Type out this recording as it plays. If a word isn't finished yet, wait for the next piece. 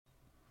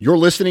You're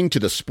listening to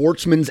the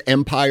Sportsman's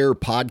Empire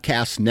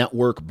Podcast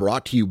Network,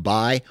 brought to you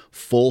by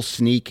Full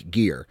Sneak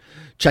Gear.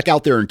 Check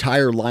out their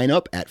entire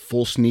lineup at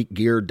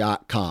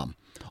fullsneakgear.com.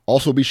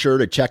 Also be sure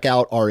to check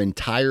out our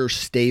entire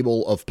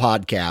stable of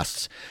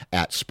podcasts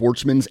at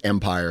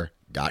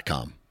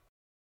sportsmansempire.com.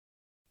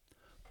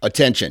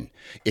 Attention!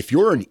 If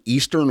you're an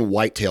eastern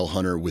whitetail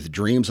hunter with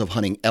dreams of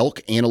hunting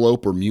elk,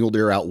 antelope, or mule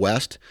deer out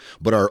west,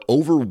 but are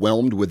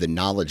overwhelmed with the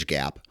knowledge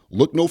gap,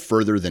 look no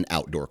further than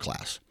Outdoor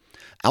Class.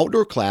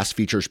 Outdoor Class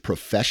features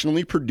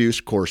professionally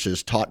produced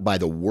courses taught by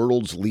the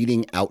world's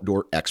leading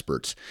outdoor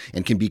experts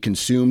and can be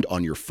consumed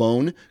on your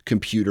phone,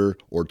 computer,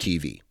 or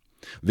TV.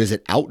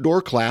 Visit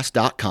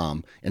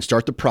outdoorclass.com and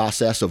start the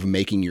process of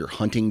making your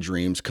hunting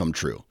dreams come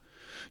true.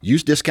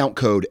 Use discount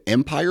code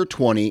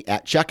EMPIRE20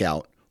 at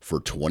checkout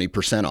for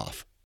 20%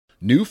 off.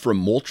 New from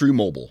Moultrie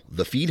Mobile,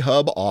 the Feed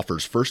Hub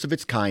offers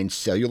first-of-its-kind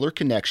cellular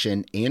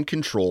connection and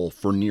control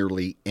for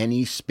nearly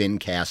any spin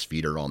cast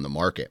feeder on the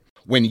market.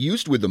 When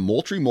used with the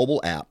Moultrie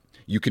Mobile app,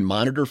 you can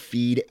monitor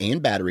feed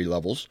and battery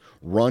levels,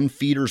 run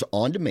feeders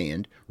on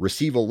demand,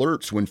 receive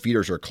alerts when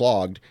feeders are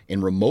clogged,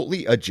 and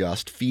remotely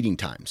adjust feeding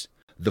times.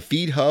 The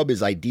Feed Hub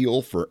is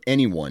ideal for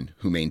anyone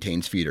who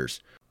maintains feeders.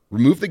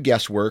 Remove the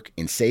guesswork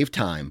and save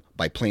time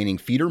by planning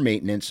feeder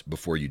maintenance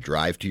before you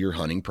drive to your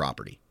hunting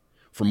property.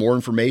 For more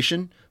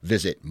information,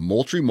 visit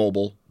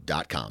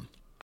moultriemobile.com.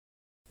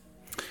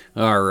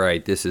 All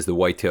right, this is the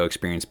Whitetail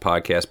Experience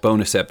Podcast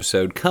bonus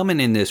episode coming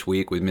in this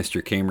week with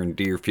Mr. Cameron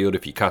Deerfield.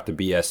 If you caught the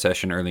BS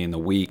session early in the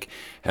week,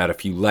 had a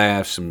few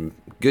laughs, some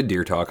good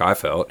deer talk, I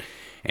felt.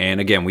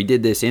 And again, we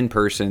did this in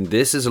person.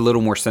 This is a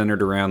little more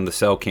centered around the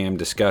cell cam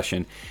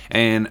discussion.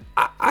 And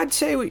I'd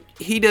say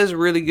he does a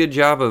really good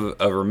job of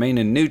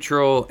remaining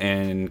neutral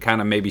and kind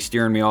of maybe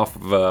steering me off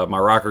of my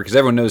rocker, because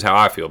everyone knows how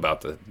I feel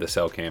about the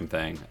cell cam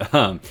thing.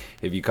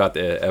 If you caught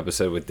the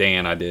episode with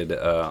Dan I did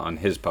on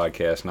his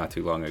podcast not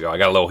too long ago, I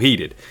got a little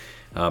heated.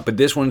 But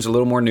this one's a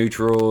little more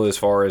neutral as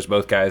far as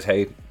both guys,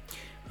 hey,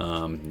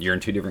 you're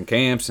in two different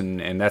camps,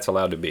 and that's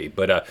allowed to be.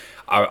 But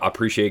I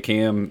appreciate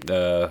Cam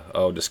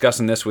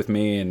discussing this with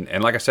me.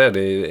 And like I said,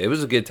 it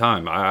was a good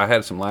time. I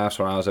had some laughs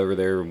when I was over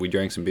there. We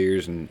drank some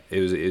beers, and it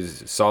was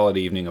a solid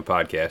evening of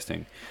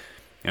podcasting.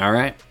 All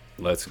right,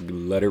 let's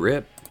let it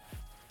rip.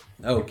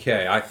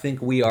 Okay, I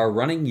think we are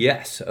running.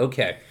 Yes,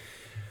 okay.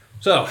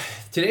 So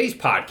today's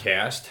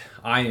podcast,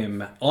 I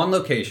am on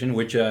location,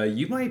 which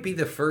you might be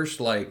the first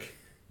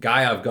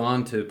guy I've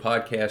gone to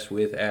podcast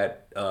with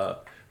at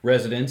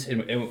residence,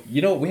 and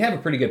you know, we have a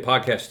pretty good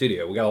podcast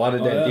studio. We got a lot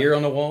of dead deer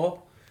on the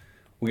wall.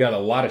 We got a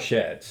lot of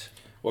sheds.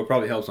 Well, it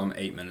probably helps I'm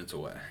 8 minutes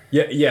away.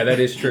 Yeah, that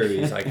is true.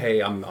 He's like,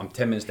 hey, I'm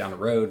 10 minutes down the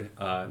road.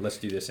 Let's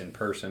do this in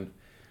person.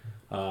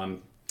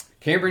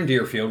 Cameron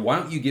Deerfield, why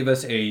don't you give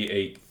us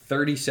a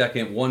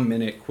 30-second,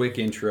 1-minute quick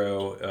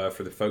intro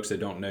for the folks that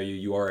don't know you.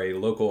 You are a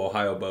local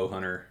Ohio bow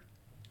hunter.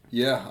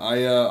 Yeah,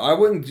 I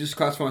wouldn't just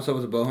classify myself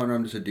as a bow hunter.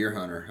 I'm just a deer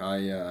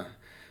hunter.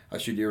 I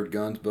shoot deer with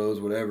guns,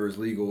 bows, whatever is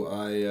legal.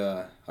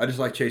 I just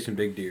like chasing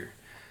big deer.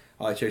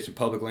 I like chasing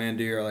public land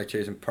deer. I like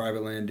chasing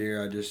private land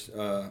deer. I just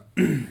I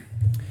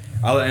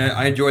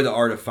enjoy the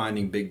art of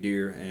finding big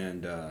deer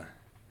and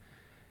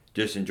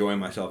just enjoying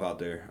myself out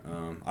there.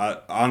 I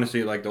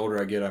honestly, like, the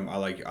older I get, I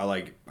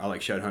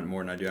like shed hunting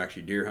more than I do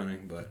actually deer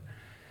hunting. But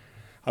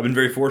I've been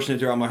very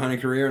fortunate throughout my hunting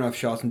career, and I've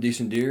shot some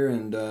decent deer,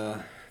 and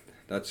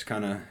that's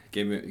kind of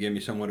gave me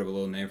somewhat of a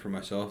little name for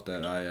myself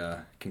that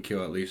I can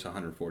kill at least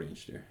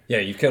 140-inch deer. Yeah,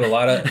 you've killed a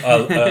lot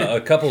of a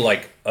couple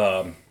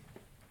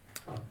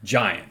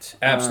giants,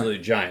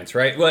 absolute giants,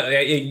 right? Well,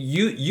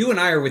 you and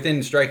I are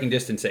within striking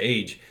distance of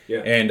age, yeah.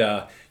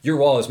 And your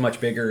wall is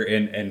much bigger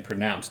and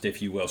pronounced,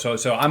 if you will. So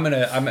I'm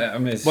gonna.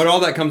 But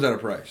all that comes at a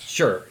price.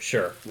 Sure.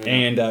 Yeah.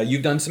 And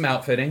you've done some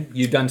outfitting,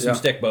 you've done some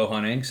stick bow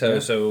hunting,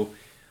 so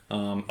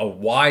a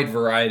wide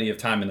variety of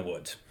time in the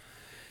woods.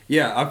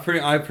 Yeah, I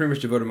pretty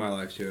much devoted my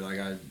life to it. Like,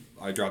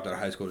 I dropped out of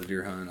high school to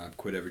deer hunt. I've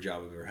quit every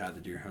job I've ever had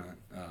to deer hunt.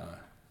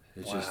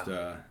 It's just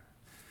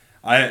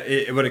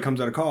but it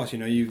comes at a cost. You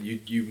know,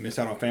 you miss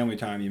out on family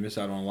time. You miss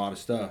out on a lot of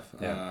stuff.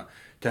 Yeah.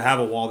 To have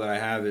a wall that I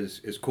have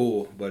is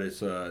cool, but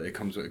it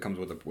comes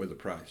with a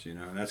price. You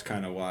know, and that's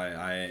kind of why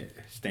I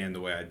stand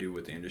the way I do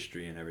with the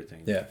industry and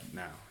everything. Yeah.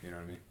 Now, you know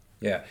what I mean?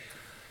 Yeah.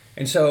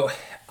 And so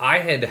I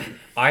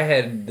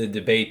had the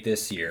debate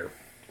this year.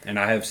 And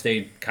I have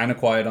stayed kind of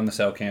quiet on the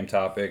cell cam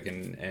topic,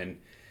 and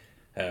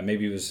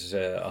maybe it was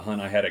a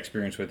hunt I had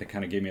experience with that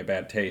kind of gave me a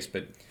bad taste.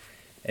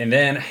 And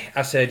then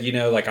I said, you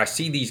know, I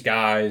see these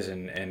guys,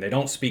 and they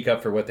don't speak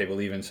up for what they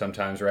believe in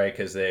sometimes, right?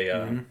 Because they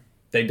don't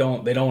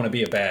want to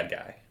be a bad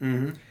guy.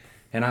 Mm-hmm.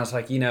 And I was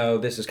like, you know,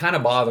 this is kind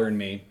of bothering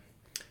me.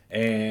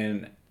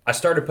 And I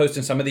started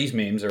posting some of these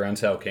memes around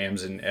cell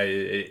cams, and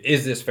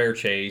is this fair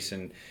chase?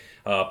 And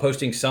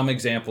posting some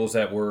examples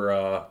that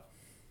were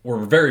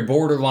very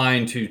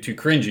borderline to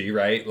cringy,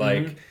 right?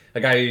 Like a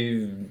guy,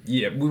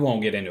 we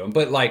won't get into him,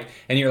 but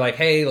and you're like,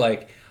 hey,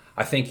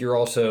 I think you're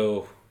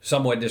also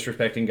somewhat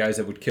disrespecting guys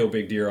that would kill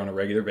big deer on a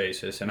regular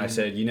basis. And I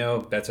said, you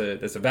know, that's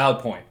a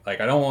valid point. I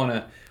don't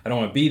want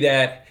to be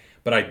that,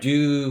 But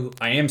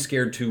I am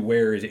scared to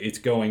where it's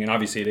going. And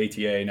obviously at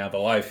ATA now the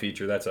live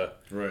feature, that's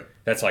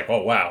like,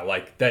 oh wow,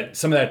 like that.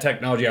 Some of that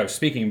technology I was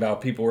speaking about,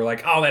 people were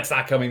like, oh, that's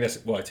not coming.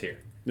 Well, it's here.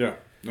 Yeah,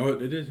 no,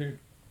 it is here.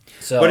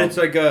 So, but it's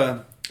like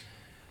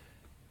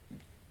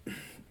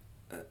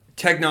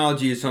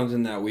technology is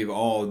something that we've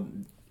all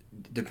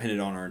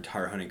depended on our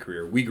entire hunting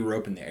career. We grew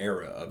up in the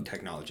era of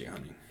technology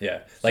hunting.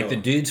 Yeah, like the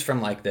dudes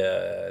from like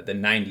the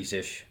 90s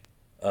ish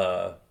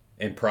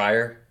and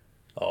prior.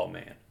 Oh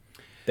man.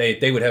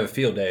 They would have a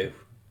field day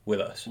with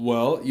us.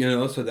 Well,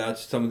 so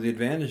that's some of the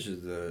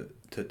advantages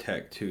to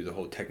tech too, the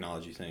whole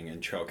technology thing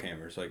and trail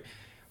cameras. Like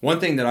one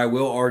thing that I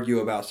will argue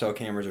about cell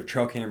cameras or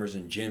trail cameras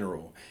in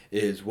general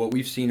is what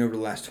we've seen over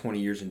the last 20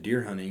 years in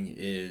deer hunting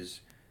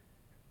is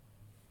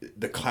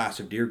the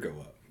class of deer go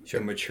up, the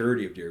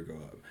maturity of deer go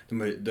up,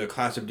 the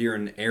class of deer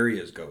in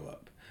areas go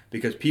up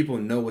because people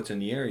know what's in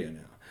the area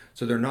now.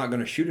 So they're not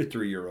going to shoot a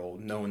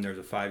 3-year-old knowing there's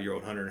a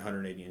 5-year-old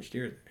 180-inch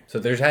deer there. So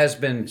there's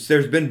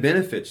been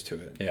benefits to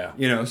it.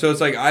 Yeah. So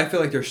it's like I feel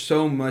like there's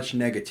so much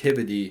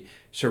negativity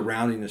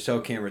surrounding the cell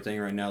camera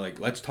thing right now. Like,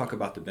 let's talk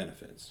about the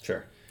benefits.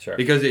 Sure.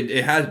 Because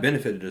it has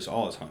benefited us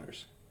all as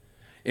hunters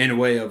in a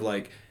way of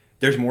like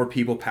there's more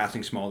people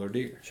passing smaller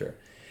deer. Sure.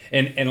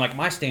 And like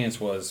my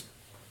stance was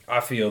I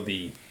feel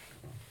the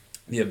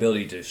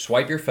ability to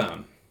swipe your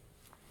phone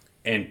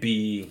and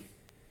be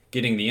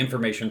getting the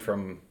information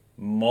from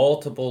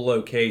multiple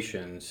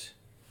locations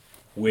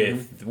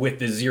with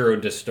the zero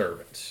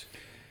disturbance.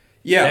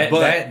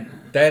 Yeah,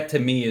 that to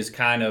me is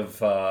kind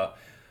of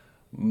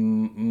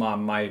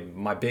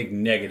my big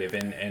negative,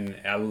 and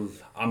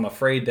I'm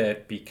afraid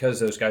that because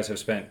those guys have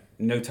spent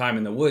no time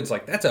in the woods,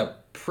 like that's a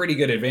pretty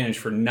good advantage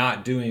for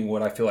not doing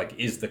what I feel like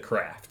is the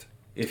craft,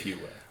 if you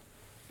will.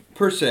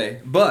 Per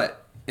se, but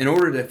in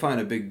order to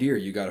find a big deer,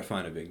 you got to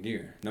find a big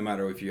deer, no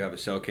matter if you have a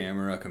cell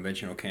camera, a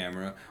conventional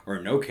camera, or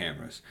no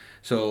cameras.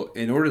 So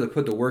in order to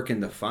put the work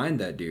in to find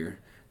that deer,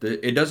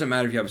 it doesn't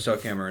matter if you have a cell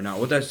camera or not.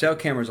 What that cell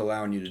camera is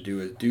allowing you to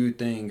do is do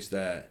things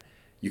that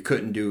you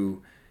couldn't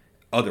do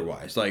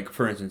otherwise. Like,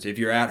 for instance, if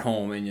you're at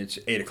home and it's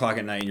 8 o'clock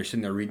at night and you're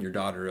sitting there reading your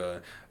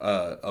daughter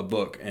a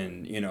book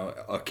and,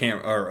 a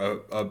camera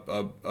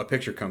or a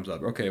picture comes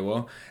up. Okay,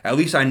 well, at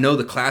least I know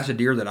the class of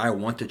deer that I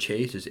want to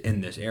chase is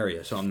in this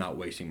area, so I'm not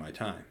wasting my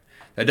time.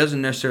 That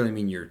doesn't necessarily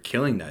mean you're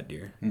killing that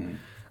deer.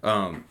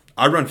 Mm-hmm.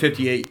 I run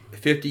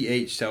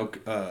 58 cell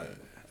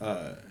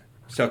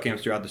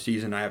cams throughout the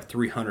season. I have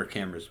 300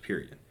 cameras,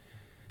 period.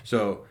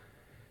 So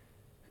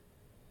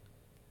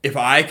if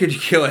I could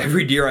kill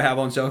every deer I have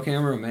on cell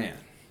camera, man,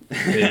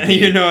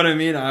 you know what I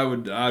mean?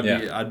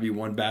 I'd be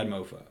one bad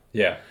mofo.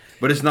 Yeah.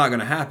 But it's not going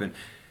to happen.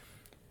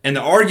 And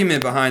the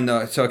argument behind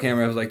the cell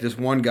camera was like this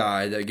one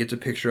guy that gets a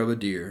picture of a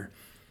deer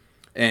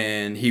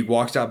and he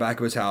walks out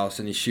back of his house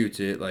and he shoots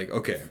it. Like,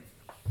 okay,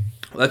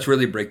 let's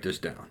really break this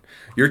down.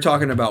 You're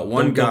talking about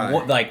one guy,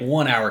 like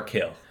 1 hour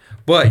kill.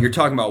 But you're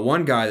talking about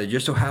one guy that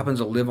just so happens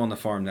to live on the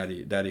farm that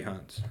he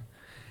hunts.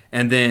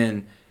 And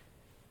then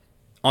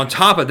on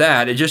top of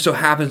that, it just so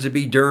happens to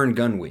be during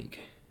gun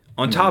week.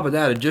 On top of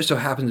that, it just so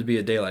happens to be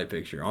a daylight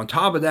picture. On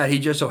top of that, he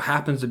just so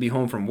happens to be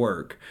home from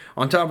work.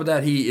 On top of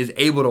that, he is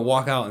able to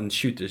walk out and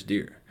shoot this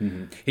deer.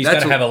 Mm-hmm. He's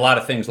got to have a lot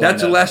of things.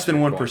 That's less than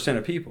 1%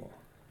 of people.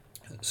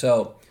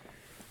 So,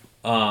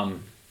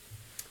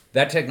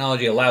 that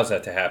technology allows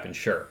that to happen.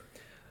 Sure,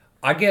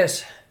 I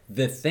guess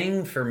the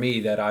thing for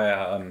me that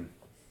I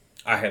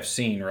have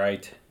seen,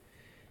 right,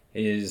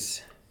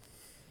 is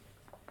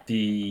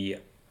the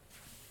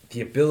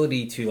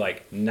ability to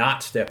like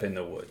not step in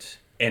the woods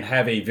and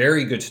have a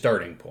very good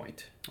starting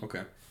point.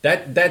 Okay.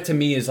 That to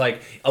me is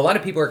like a lot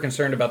of people are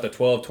concerned about the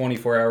 12,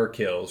 24-hour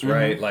kills,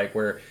 right? Mm-hmm. Like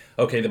where,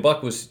 okay, the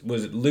buck was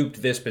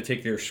looped this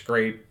particular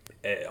scrape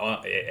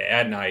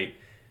at night.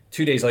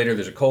 2 days later,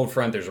 there's a cold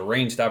front, there's a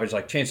rain stoppage.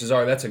 Like chances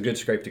are that's a good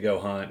scrape to go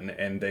hunt,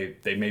 and they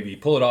maybe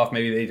pull it off,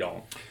 maybe they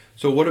don't.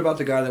 So what about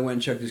the guy that went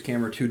and checked his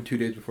camera two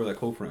days before that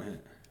cold front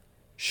hit?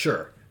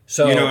 Sure.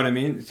 So you know what I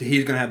mean?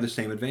 He's going to have the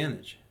same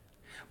advantage.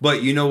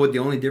 But you know what the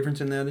only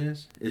difference in that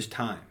is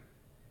time.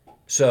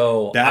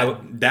 So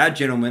that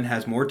gentleman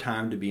has more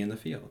time to be in the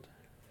field.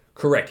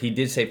 Correct. He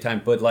did save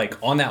time, but like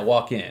on that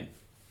walk in,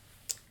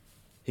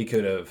 he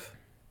could have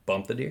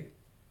bumped the deer.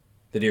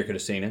 The deer could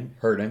have seen him,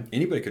 heard him.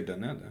 Anybody could have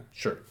done that though.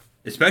 Sure.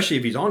 Especially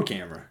if he's on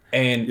camera.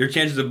 And your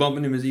chances of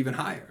bumping him is even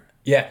higher.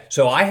 Yeah.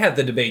 So I have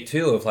the debate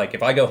too of like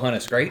if I go hunt a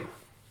scrape,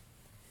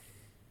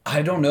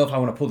 I don't know if I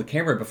want to pull the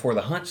camera before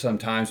the hunt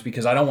sometimes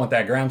because I don't want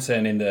that ground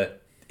scent in the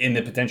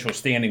potential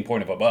standing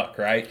point of a buck,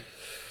 right?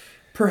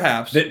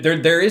 Perhaps.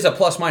 There is a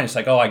plus minus,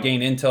 like, I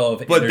gain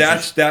intel. But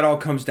that all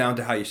comes down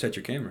to how you set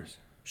your cameras.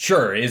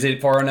 Sure. Is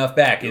it far enough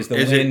back? Is the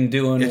wind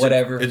doing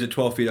whatever? Is it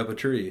 12 feet up a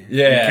tree?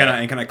 Yeah.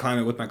 And can I climb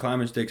it with my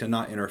climbing sticks and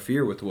not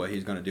interfere with what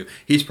he's going to do?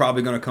 He's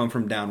probably going to come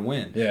from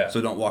downwind. Yeah. So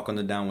don't walk on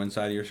the downwind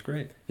side of your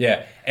scrape.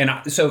 Yeah. And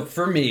so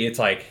for me, it's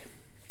like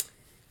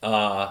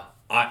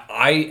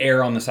I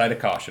err on the side of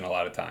caution a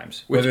lot of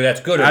times, whether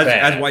that's good or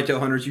bad. As whitetail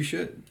hunters, you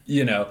should.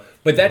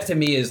 But that to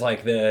me is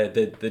like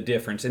the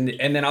difference. And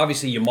then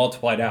obviously you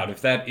multiply it out.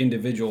 If that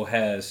individual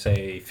has,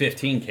 say,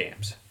 15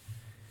 cams,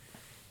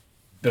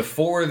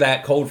 before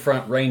that cold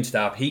front rain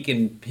stop, he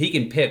can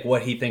pick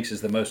what he thinks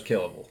is the most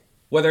killable.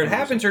 Whether it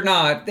happens or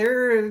not,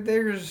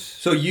 there's.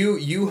 So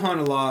you hunt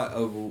a lot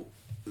of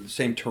the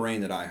same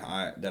terrain that I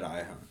hunt,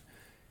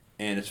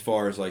 and as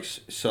far as like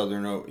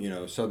southern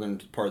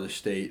part of the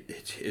state,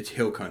 it's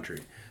hill country.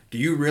 Do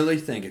you really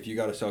think if you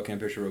got a cell cam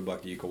picture of a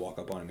buck that you could walk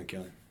up on him and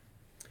kill him?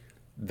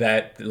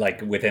 That,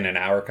 like, within an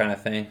hour kind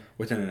of thing?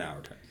 Within an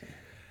hour type thing.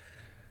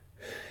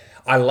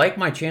 I like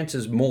my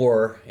chances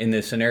more in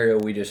the scenario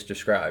we just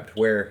described,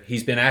 where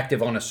he's been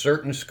active on a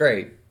certain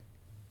scrape,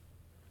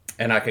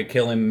 and I could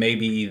kill him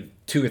maybe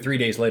 2 or 3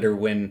 days later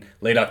when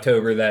late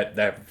October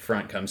that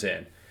front comes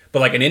in. But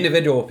like an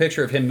individual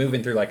picture of him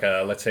moving through like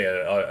let's say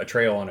a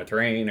trail on a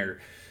terrain or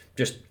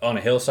just on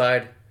a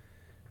hillside.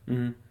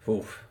 Mm-hmm.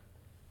 Oof.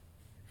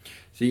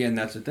 See, and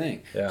that's the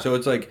thing. Yeah. So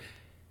it's like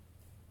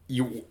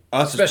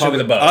especially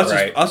with a buck,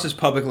 right? Us as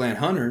public land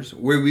hunters,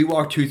 where we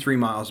walk 2-3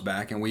 miles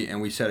back and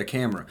we set a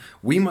camera,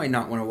 we might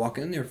not want to walk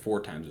in there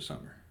 4 times a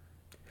summer.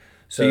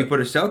 So you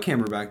put a cell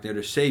camera back there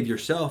to save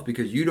yourself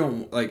because you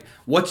don't like.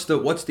 What's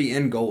the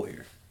end goal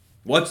here?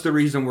 What's the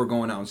reason we're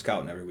going out and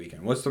scouting every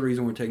weekend? What's the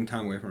reason we're taking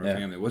time away from our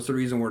family? What's the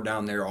reason we're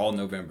down there all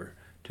November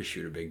to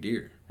shoot a big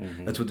deer?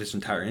 Mm-hmm. That's what this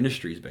entire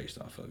industry is based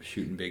off of,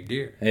 shooting big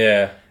deer.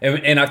 Yeah,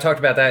 and I've talked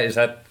about that. Is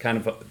that kind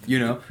of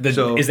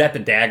is that the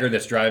dagger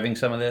that's driving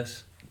some of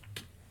this?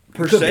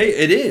 Per se,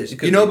 it is.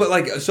 But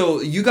like, so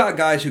you got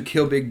guys who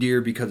kill big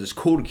deer because it's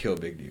cool to kill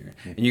big deer,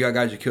 and you got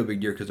guys who kill big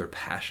deer because they're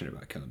passionate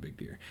about killing big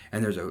deer.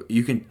 And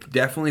you can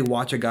definitely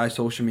watch a guy's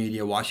social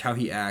media, watch how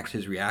he acts,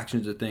 his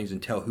reactions to things,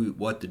 and tell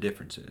what the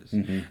difference is.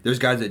 Mm-hmm. There's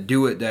guys that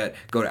do it that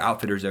go to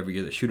outfitters every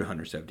year that shoot a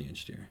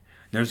 170-inch deer.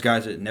 There's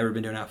guys that never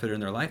been to an outfitter in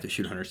their life that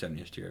shoot a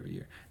 170-inch deer every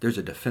year. There's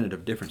a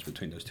definitive difference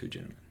between those two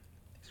gentlemen.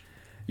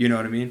 You know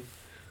what I mean?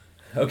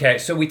 Okay,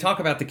 so we talk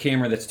about the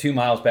camera that's 2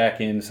 miles back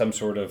in some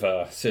sort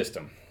of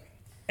system.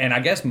 And I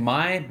guess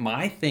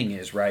my thing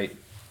is, right,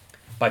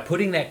 by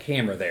putting that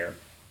camera there,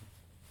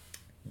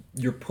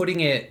 you're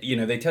putting it,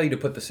 they tell you to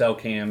put the cell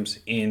cams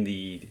in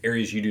the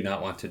areas you do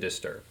not want to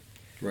disturb.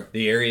 Right.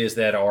 The areas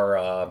that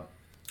are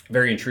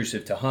very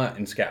intrusive to hunt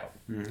and scout.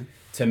 Mm-hmm.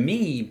 To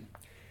me,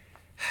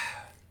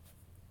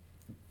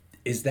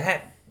 is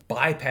that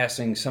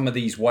bypassing some of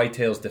these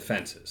whitetails'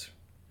 defenses,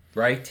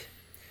 right?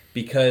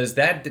 Because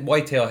that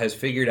whitetail has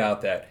figured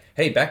out that,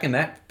 hey, back in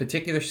that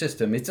particular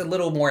system, it's a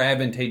little more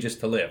advantageous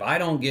to live. I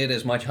don't get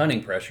as much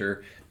hunting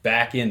pressure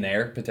back in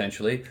there,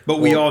 potentially. But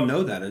we all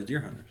know that as deer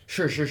hunters.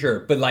 Sure.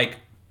 But, like,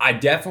 I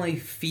definitely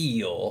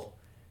feel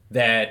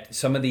that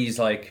some of these,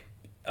 like,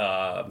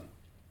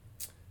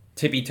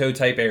 tippy-toe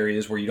type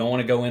areas where you don't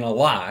want to go in a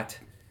lot,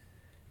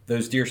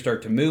 those deer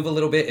start to move a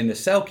little bit, and the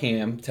cell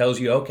cam tells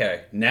you,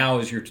 okay, now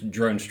is your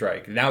drone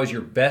strike. Now is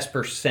your best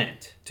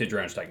percent to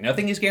drone strike.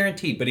 Nothing is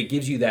guaranteed, but it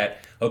gives you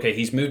that, okay,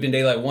 he's moved in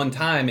daylight one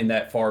time in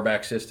that far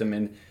back system,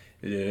 and,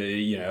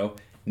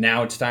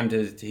 now it's time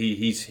to,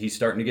 he's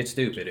starting to get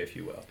stupid, if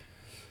you will.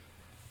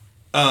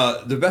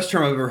 The best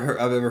term I've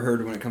ever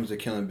heard when it comes to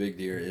killing big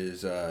deer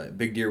is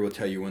big deer will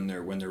tell you when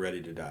they're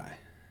ready to die.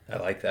 I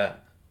like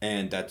that.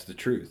 And that's the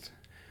truth.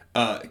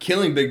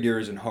 Killing big deer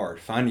isn't hard.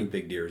 Finding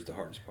big deer is the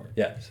hardest part.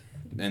 Yes.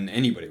 And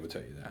anybody will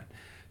tell you that.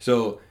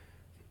 So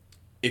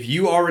if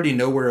you already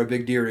know where a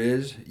big deer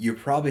is, you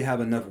probably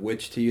have enough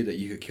wits to you that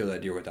you could kill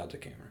that deer without the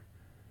camera.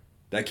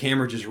 That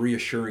camera just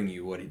reassuring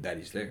you that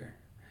he's there.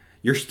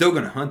 You're still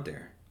going to hunt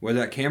there.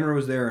 Whether that camera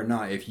was there or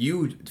not, if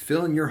you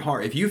feel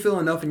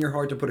enough in your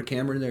heart to put a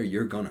camera in there,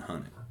 you're going to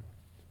hunt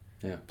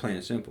it. Yeah. Plain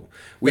and simple.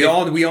 We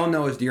all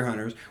know as deer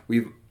hunters,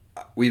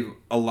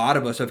 a lot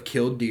of us have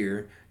killed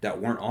deer that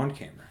weren't on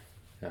camera.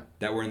 Yeah.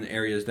 That were in the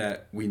areas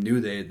that we knew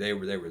they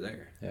were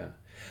there. Yeah.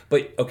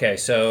 But okay,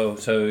 so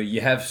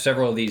you have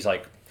several of these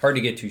like hard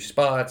to get to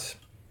spots.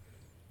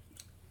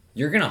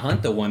 You're gonna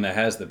hunt the one that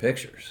has the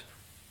pictures.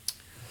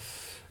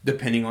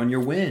 Depending on your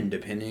wind,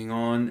 depending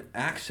on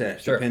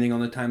access, sure. Depending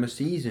on the time of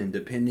season,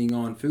 depending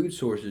on food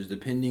sources,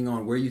 depending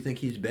on where you think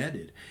he's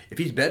bedded. If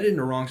he's bedded in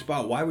the wrong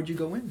spot, why would you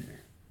go in there?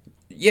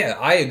 Yeah,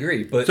 I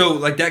agree. But so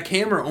like that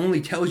camera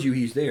only tells you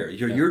he's there.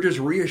 You're just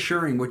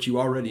reassuring what you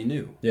already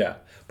knew. Yeah.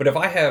 But if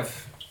I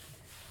have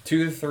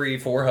 2, 3,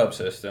 4 hub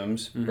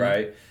systems, mm-hmm.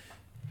 right?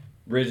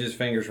 Ridges,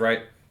 fingers,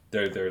 right?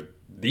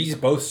 These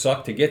both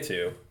suck to get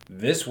to.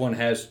 This one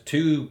has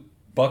 2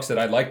 bucks that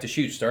I'd like to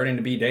shoot starting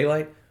to be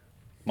daylight.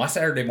 My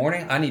Saturday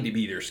morning, I need to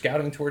be either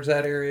scouting towards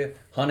that area,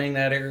 hunting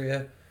that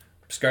area,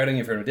 scouting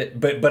in front of it.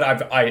 But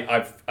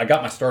I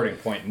got my starting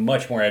point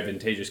much more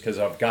advantageous because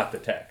I've got the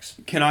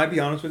text. Can I be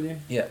honest with you?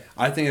 Yeah.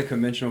 I think a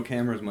conventional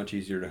camera is much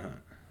easier to hunt.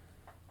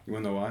 You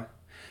want to know why?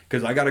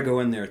 Because I got to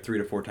go in there 3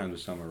 to 4 times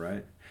a summer,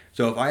 right?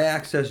 So if I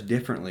access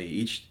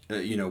differently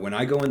when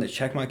I go in to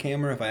check my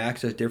camera, if I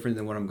access different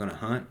than what I'm going to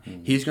hunt,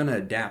 mm-hmm. he's going to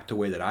adapt the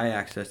way that I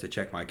access to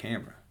check my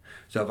camera.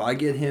 So if I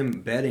get him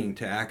bedding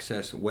to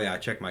access the way I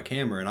check my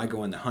camera and I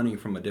go into hunting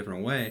from a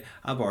different way,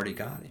 I've already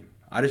got him.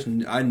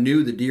 I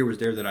knew the deer was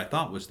there that I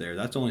thought was there.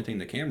 That's the only thing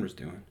the camera's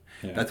doing.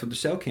 Yeah. That's what the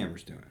cell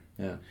camera's doing.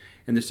 Yeah.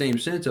 In the same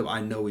sense of I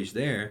know he's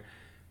there,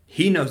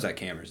 he knows that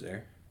camera's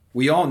there.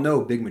 We all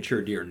know big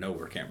mature deer know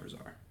where cameras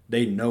are.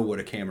 They know what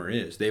a camera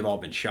is. They've all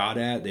been shot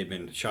at. They've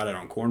been shot at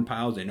on corn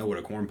piles. They know what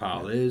a corn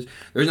pile is.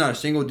 There's not a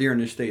single deer in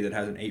this state that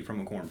hasn't ate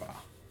from a corn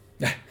pile.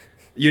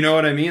 You know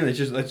what I mean?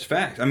 That's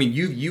facts. I mean,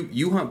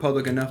 you hunt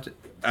public enough to,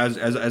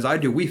 as I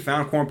do. We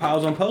found corn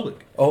piles on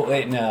public. Oh,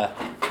 wait,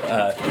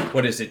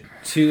 what is it?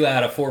 2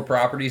 out of 4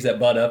 properties that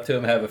butt up to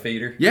them have a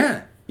feeder?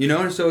 Yeah. You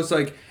know, and so it's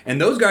like,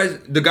 and those guys,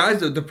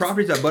 the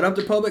properties that butt up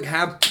to public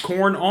have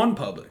corn on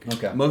public.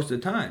 Okay. Most of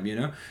the time, you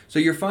know? So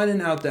you're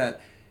finding out that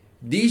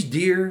these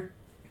deer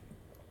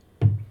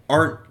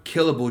aren't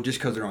killable just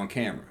because they're on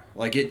camera.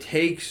 Like, it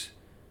takes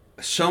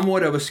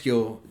somewhat of a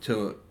skill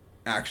to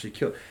actually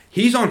kill.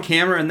 He's on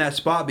camera in that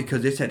spot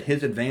because it's at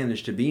his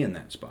advantage to be in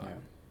that spot. Yeah.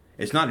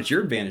 It's not at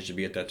your advantage to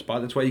be at that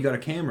spot. That's why you got a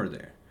camera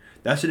there.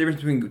 That's the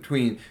difference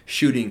between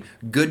shooting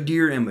good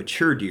deer and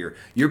mature deer.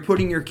 You're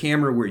putting your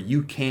camera where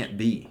you can't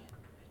be.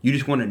 You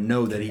just want to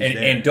know that he's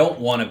there. And don't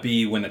want to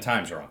be when the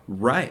time's wrong.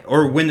 Right.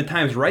 Or when the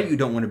time's right, you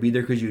don't want to be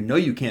there because you know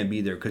you can't be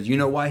there. Because you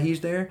know why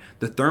he's there?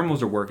 The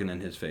thermals are working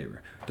in his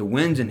favor. The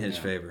wind's in his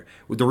favor.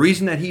 The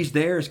reason that he's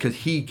there is because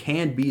he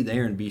can be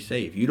there and be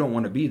safe. You don't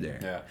want to be there.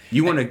 Yeah.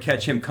 You want to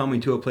catch him coming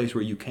to a place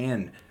where you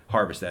can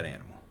harvest that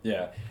animal.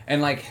 Yeah.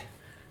 And like...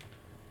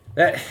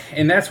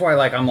 that's why,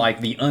 like, I'm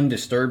like, the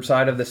undisturbed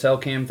side of the cell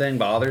cam thing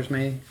bothers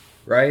me,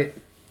 right?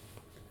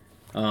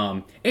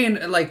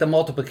 And like the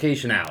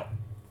multiplication out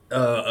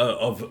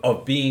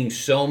of being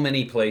so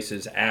many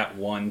places at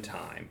one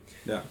time.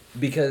 Yeah.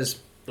 Because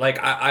like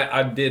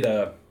I did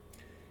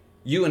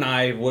you and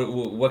I,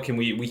 what can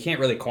we can't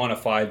really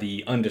quantify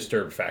the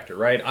undisturbed factor,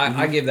 right?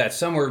 I give that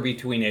somewhere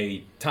between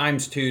a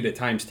 ×2 to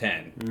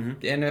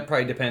 ×10, and it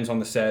probably depends on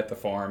the set, the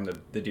farm,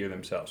 the deer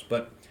themselves,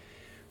 but.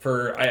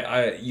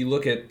 You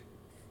look at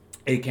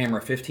a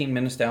camera 15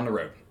 minutes down the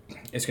road.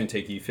 It's going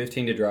to take you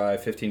 15 to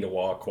drive, 15 to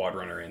walk, quad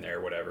runner in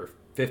there, whatever.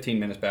 15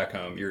 minutes back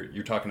home.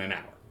 You're talking an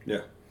hour.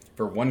 Yeah.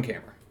 For one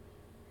camera.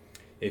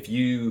 If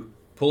you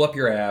pull up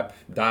your app,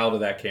 dial to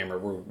that camera,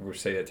 we'll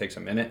say that takes a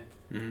minute.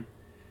 Mm-hmm.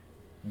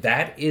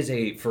 That is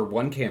for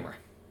one camera,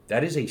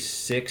 that is a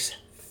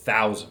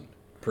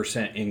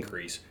 6,000%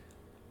 increase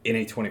in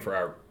a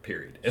 24-hour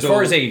period. As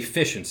far as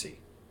efficiency.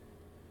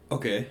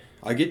 Okay,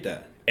 I get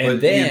that.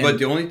 But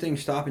the only thing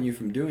stopping you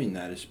from doing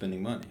that is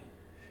spending money.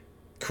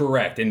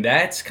 Correct, and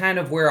that's kind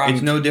of where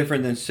It's no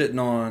different than sitting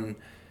on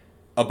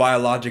a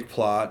biologic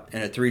plot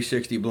and a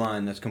 360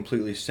 blind that's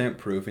completely scent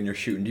proof, and you're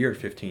shooting deer at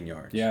 15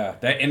 yards. Yeah,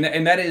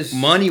 that is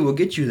money will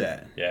get you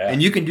that. Yeah,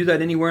 and you can do that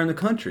anywhere in the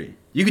country.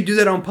 You could do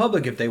that on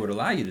public if they would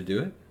allow you to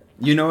do it.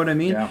 You know what I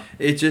mean? Yeah.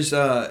 It's just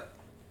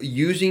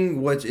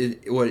using what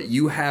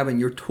you have in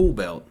your tool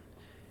belt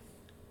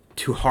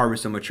to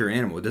harvest a mature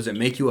animal. Does it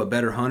make you a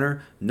better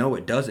hunter? No,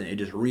 it doesn't. It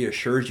just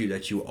reassures you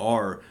that you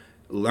are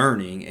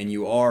learning, and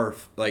you are,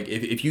 like,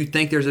 if you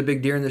think there's a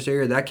big deer in this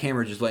area, that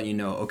camera just letting you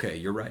know, okay,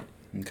 you're right.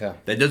 Okay.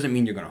 That doesn't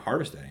mean you're going to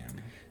harvest that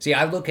animal. See,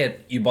 I look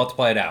at, you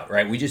multiply it out,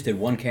 right? We just did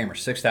one camera,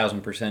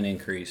 6,000%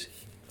 increase.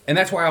 And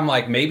that's why I'm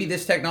like, maybe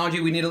this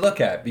technology we need to look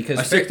at, because...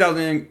 A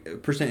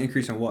 6,000%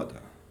 increase on what, though?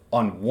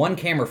 On one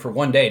camera for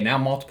one day. Now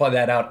multiply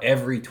that out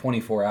every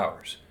 24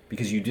 hours,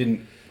 because you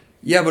didn't...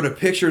 Yeah, but a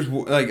picture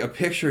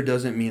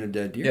doesn't mean a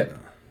dead deer. Yeah. Though.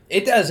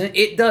 It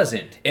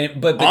doesn't.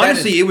 But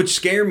honestly, it would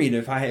scare me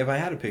if I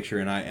had a picture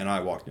and I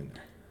walked in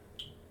there.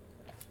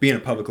 Being a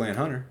public land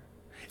hunter,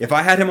 if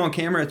I had him on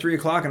camera at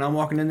 3:00 and I'm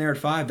walking in there at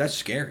 5, that's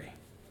scary.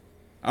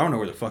 I don't know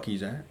where the fuck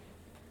he's at.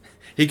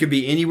 He could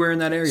be anywhere in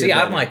that area. See,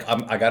 I'm like,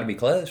 I got to be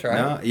close, right?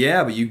 No,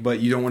 yeah, but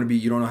you don't want to be.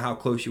 You don't know how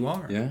close you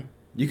are. Yeah.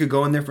 You could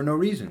go in there for no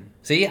reason.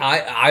 See,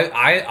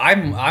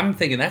 I'm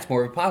thinking that's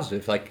more of a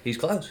positive. Like, he's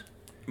close.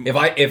 If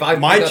I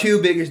my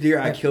two biggest deer,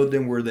 I killed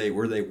them where they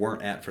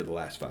weren't at for the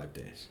last 5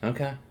 days.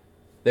 Okay,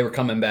 they were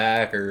coming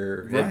back,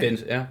 or right.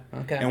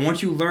 Okay. And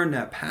once you learn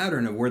that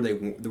pattern of where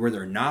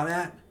they're not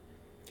at,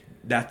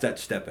 that's that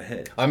step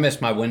ahead. I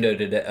missed my window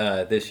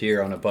today, this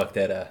year on a buck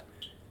that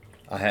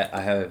I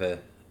have a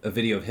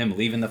video of him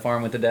leaving the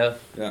farm with the doe.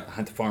 Yeah, I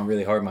hunt the farm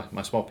really hard,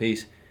 my small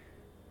piece.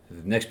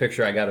 The next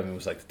picture I got of him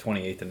was like the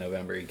 28th of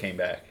November. He came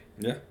back.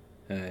 Yeah.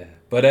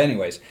 But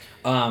anyways,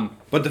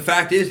 but the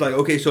fact is, like,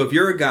 okay, so if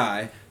you're a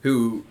guy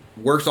who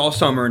works all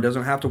summer and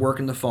doesn't have to work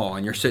in the fall,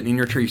 and you're sitting in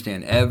your tree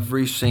stand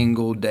every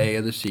single day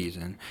of the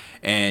season,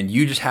 and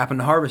you just happen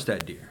to harvest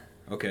that deer,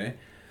 okay,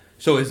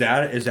 so is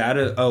that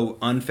a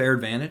unfair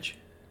advantage?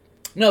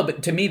 No,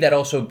 but to me that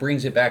also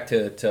brings it back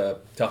to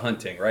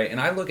hunting, right?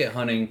 And I look at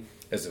hunting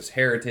as this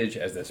heritage,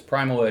 as this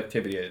primal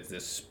activity, as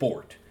this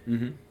sport,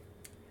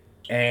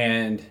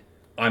 and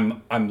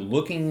I'm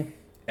looking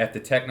at the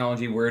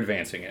technology we're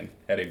advancing in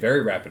at a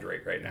very rapid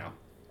rate right now,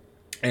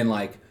 and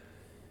like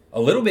a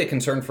little bit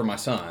concerned for my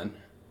son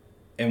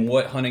and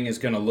what hunting is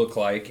going to look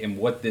like, and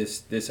what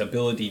this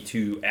ability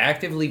to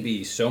actively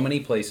be so many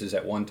places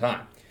at one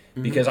time.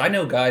 Because I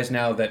know guys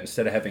now that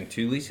instead of having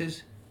 2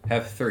 leases,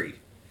 have 3.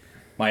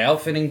 My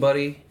outfitting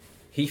buddy,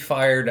 he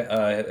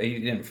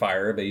didn't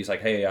fire, but he's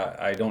like, hey,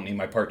 I don't need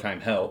my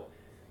part-time help.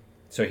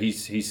 So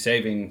he's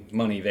saving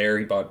money there.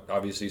 He bought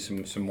obviously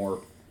some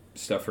more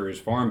stuff for his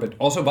farm, but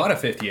also bought a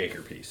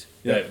 50-acre piece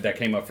that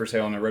came up for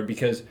sale on the road,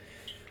 because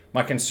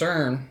my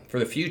concern for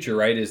the future,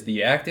 right, is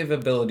the active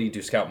ability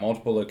to scout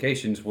multiple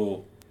locations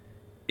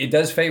it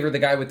does favor the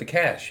guy with the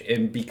cash.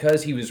 And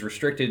because he was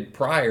restricted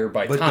prior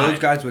by time. But those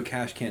guys with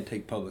cash can't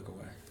take public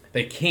away.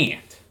 They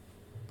can't.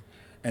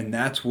 And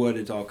that's what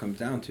it all comes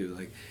down to.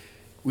 Like,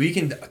 we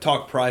can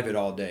talk private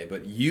all day,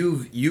 but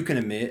you can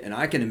admit, and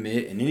I can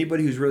admit, and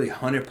anybody who's really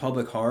hunted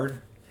public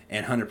hard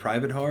and hunted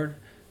private hard,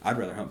 I'd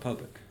rather hunt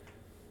public.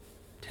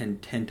 10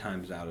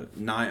 times out of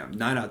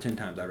 9 out of 10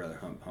 times I'd rather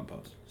hunt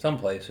public. Some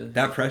places.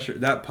 That pressure,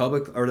 that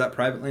public or that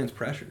private land's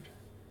pressured.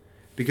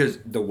 Because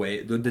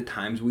the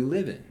times we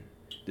live in.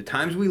 The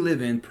times we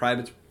live in,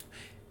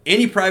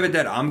 any private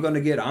that I'm going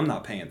to get, I'm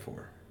not paying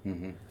for.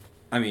 Mm-hmm.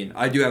 I mean,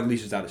 I do have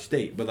leases out of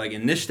state, but like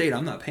in this state,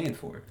 I'm not paying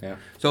for it. Yeah.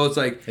 So it's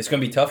like it's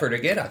going to be tougher to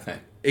get, I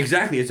think.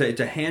 Exactly. It's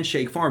a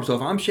handshake farm. So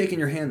if I'm shaking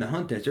your hand to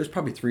hunt this, there's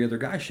probably 3 other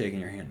guys shaking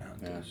your hand to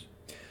hunt this.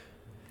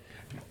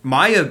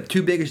 My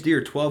 2 biggest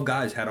deer, 12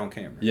 guys had on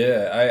camera.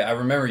 Yeah, I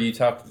remember you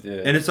talked.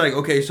 And it's like,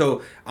 okay,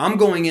 so I'm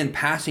going in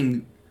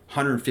passing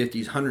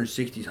 150s,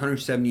 160s,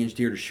 170-inch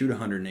deer to shoot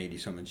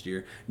 180-some-inch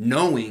deer,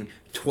 knowing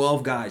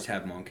 12 guys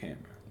have them on camera.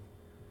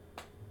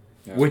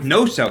 Yeah. With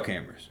no cell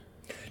cameras.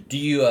 Do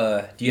you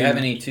have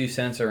any 2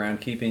 cents around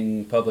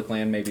keeping public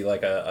land, maybe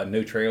like a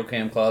no trail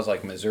cam clause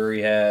like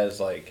Missouri has,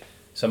 like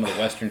some of the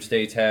western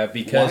states have?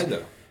 Because, why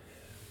though?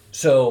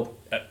 So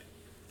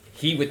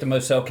he with the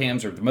most cell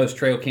cams or the most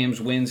trail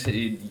cams wins,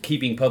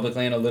 keeping public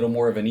land a little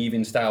more of an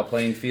even style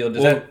playing field.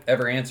 Does that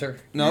ever answer?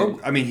 No,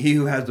 I mean he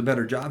who has the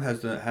better job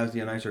has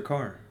the nicer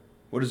car.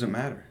 What does it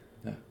matter?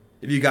 Yeah.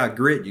 If you got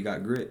grit, you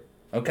got grit.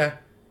 Okay.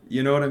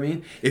 You know what I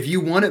mean? If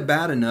you want it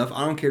bad enough,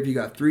 I don't care if you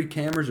got 3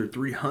 cameras or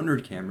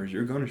 300 cameras,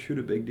 you're going to shoot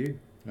a big deer.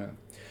 Yeah.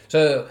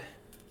 So,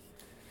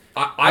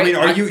 I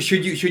mean,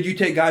 should you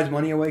take guys'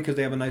 money away because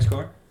they have a nice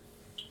car?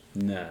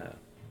 No.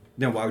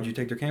 Then why would you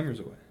take their cameras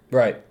away?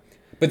 Right.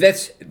 But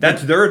that's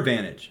their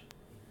advantage.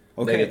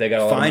 Okay, they got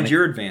a lot of find money.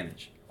 your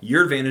advantage.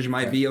 Your advantage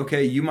might be,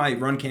 okay, you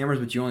might run cameras,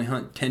 but you only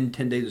hunt 10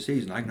 days a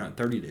season. I can hunt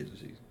 30 days a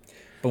season.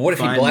 But what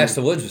if you blast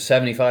the woods with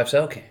 75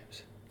 cell cams?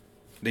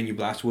 Then you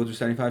blast the woods with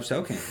 75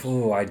 cell cams.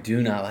 Oh, I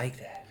do not like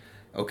that.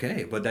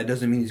 Okay, but that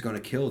doesn't mean he's going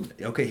to kill.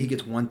 Okay, he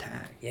gets 1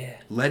 tag. Yeah.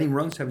 Let him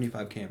run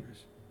 75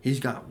 cameras. He's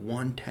got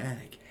 1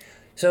 tag.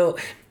 So,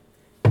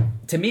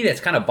 to me,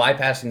 that's kind of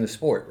bypassing the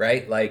sport,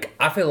 right? Like,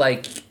 I feel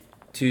like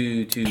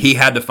He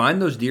had to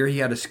find those deer. He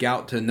had to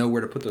scout to know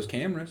where to put those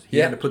cameras. He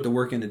had to put the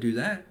work in to do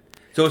that.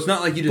 So it's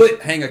not like you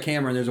just hang a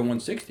camera and there's a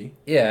 160.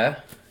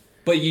 Yeah.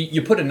 But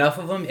you put enough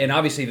of them, and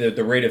obviously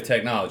the rate of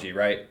technology,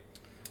 right?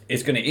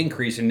 It's going to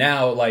increase, and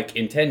now, like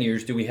in 10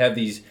 years, do we have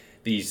these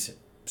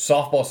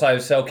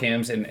softball-sized cell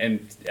cams,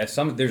 and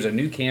there's a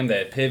new cam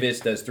that pivots,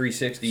 does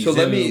 360. So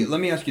zoom.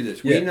 let me ask you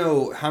this: we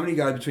know how many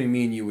guys between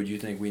me and you would you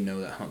think we know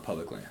that hunt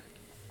public land?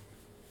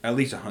 At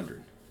least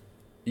 100.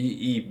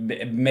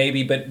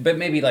 Maybe, but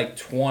maybe like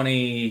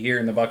 20 here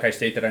in the Buckeye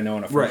State that I know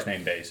on a first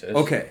name basis.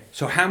 Okay,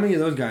 so how many of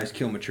those guys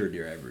kill mature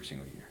deer every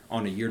single year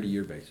on a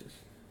year-to-year basis?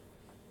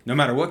 No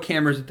matter what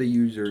cameras that they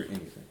use or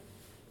anything.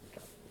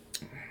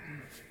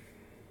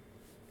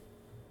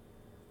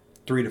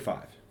 3 to 5.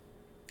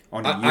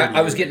 On a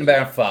I was getting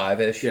about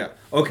 5-ish. Yeah.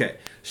 Okay.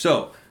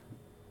 So,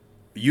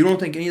 you don't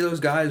think any of those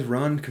guys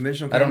run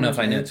conventional cameras? I don't know if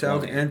I know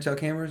and cell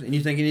cameras? And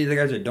you think any of the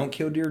guys that don't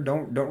kill deer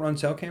don't run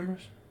cell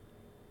cameras?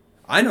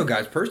 I know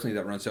guys personally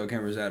that run cell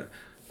cameras that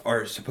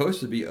are supposed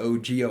to be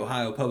OG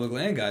Ohio public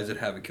land guys that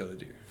haven't killed a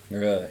deer.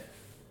 Really?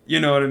 You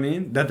know what I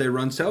mean? That they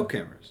run cell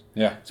cameras.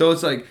 Yeah. So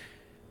it's like,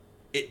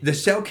 the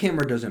cell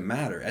camera doesn't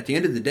matter. At the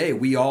end of the day,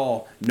 we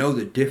all know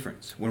the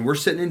difference. When we're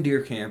sitting in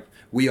deer camp,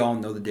 we all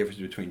know the difference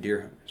between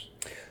deer hunters.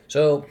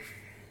 So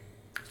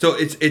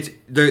it's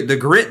the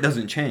grit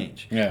doesn't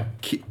change. Yeah.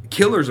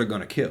 Killers are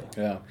going to kill.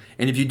 Yeah.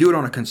 And if you do it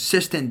on a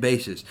consistent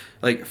basis,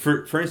 like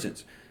for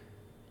instance,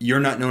 you're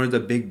not known as a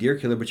big deer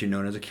killer, but you're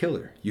known as a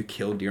killer. You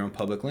kill deer on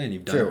public land.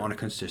 You've done it on a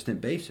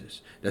consistent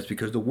basis. That's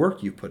because of the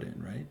work you put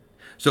in, right?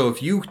 So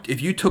if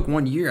you took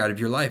 1 year out of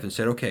your life and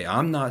said, okay,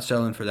 I'm not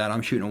selling for that,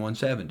 I'm shooting a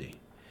 170,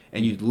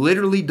 and you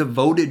literally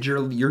devoted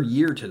your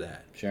year to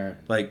that. Sure.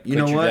 Like, you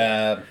know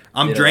what?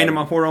 I'm draining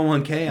my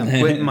 401k. I'm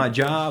quitting my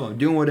job. I'm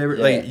doing whatever.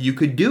 Yeah. Like, you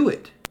could do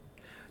it.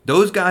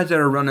 Those guys that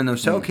are running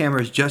those cell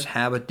cameras just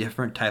have a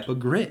different type of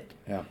grit.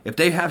 Yeah. If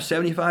they have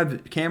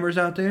 75 cameras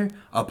out there,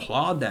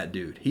 applaud that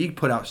dude. He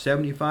put out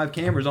 75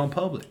 cameras on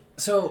public.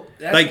 So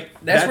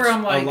that's where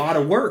I'm like, a lot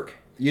of work.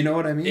 You know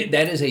what I mean?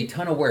 That is a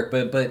ton of work,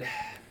 but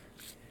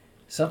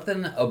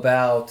something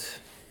about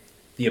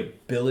the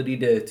ability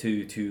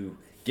to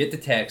get the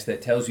text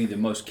that tells you the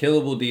most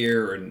killable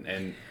deer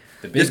and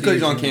the big. Just because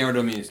he's on camera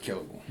don't mean it's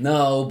killable.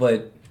 No,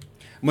 but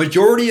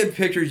majority of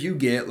pictures you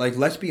get, like,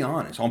 let's be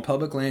honest, on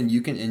public land,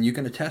 you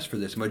can attest for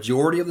this.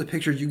 Majority of the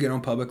pictures you get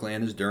on public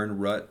land is during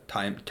rut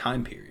time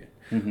period,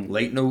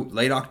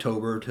 late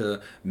October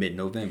to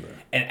mid-November.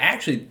 And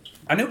actually,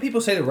 I know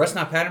people say the rut's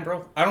not pattern,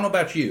 bro. I don't know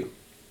about you,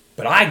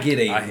 but I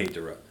hate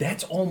the rut.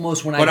 That's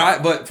almost when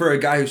But for a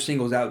guy who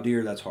singles out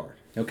deer, that's hard.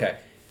 Okay.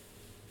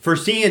 For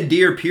seeing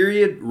deer,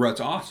 period, rut's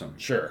awesome.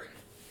 Sure.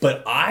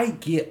 But I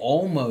get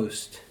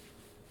almost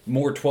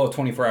more 12,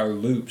 24-hour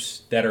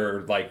loops that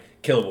are like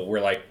killable.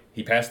 Where like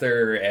he passed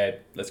there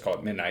at, let's call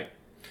it midnight.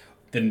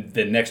 Then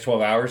the next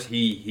 12 hours,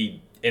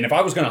 he and if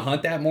I was going to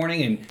hunt that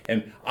morning,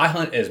 and I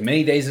hunt as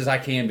many days as I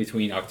can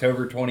between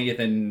October 20th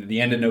and the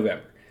end of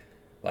November.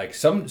 Like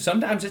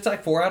sometimes it's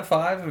like 4 out of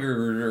 5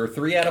 or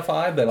 3 out of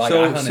 5, but like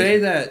so I hunt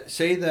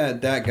say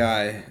that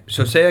guy.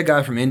 So say a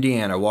guy from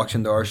Indiana walks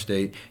into our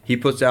state. He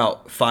puts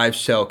out 5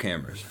 cell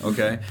cameras.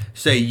 Okay.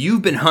 Say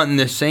you've been hunting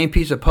this same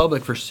piece of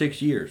public for 6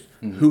 years.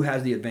 Mm-hmm. Who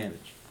has the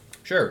advantage?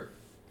 Sure,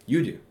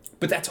 you do.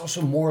 But that's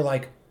also more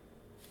like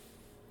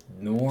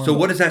normal. So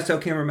what does that cell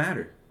camera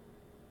matter?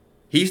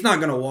 He's not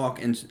gonna walk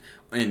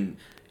in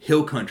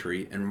hill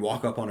country and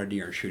walk up on a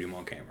deer and shoot him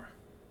on camera.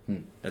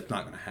 That's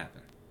not gonna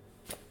happen.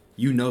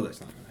 You know that's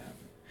not going to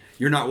happen.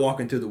 You're not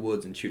walking through the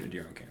woods and shooting a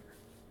deer on camera.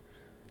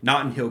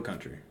 Not in hill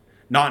country.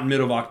 Not in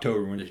middle of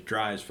October when it's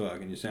dry as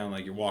fuck and you sound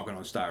like you're walking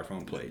on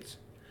styrofoam plates.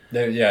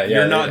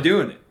 You're not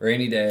doing it.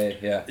 Rainy day,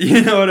 yeah.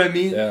 You know what I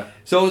mean? Yeah.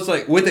 So it's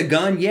like with a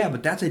gun, yeah,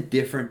 but that's a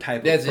different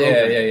type of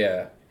program.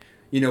 Yeah.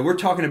 You know, we're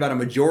talking about a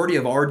majority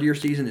of our deer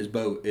season is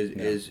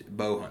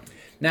bow hunting.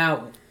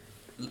 Now,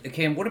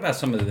 Cam, what about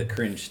some of the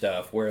cringe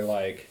stuff where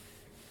like,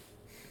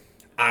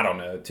 I don't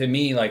know, to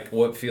me like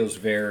what feels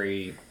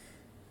very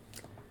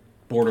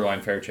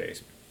borderline fair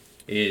chase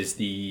is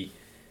the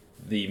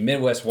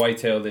Midwest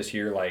whitetail this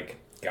year. Like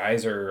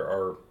guys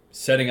are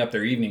setting up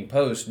their evening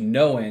post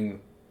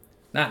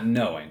not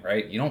knowing,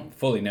 right? You don't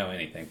fully know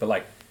anything, but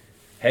like,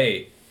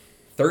 hey,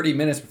 30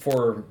 minutes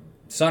before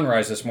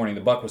sunrise this morning,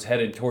 the buck was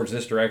headed towards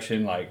this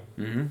direction. Like,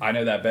 I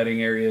know that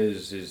bedding area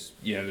is there's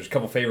a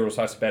couple favorable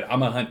spots to bed. I'm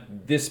gonna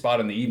hunt this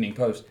spot on the evening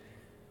post,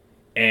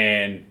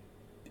 and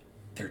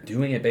they're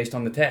doing it based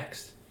on the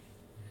text.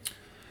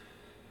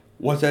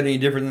 What's that any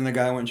different than the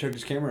guy who went and checked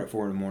his camera at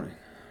 4 a.m?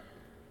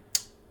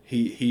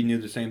 He knew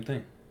the same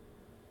thing.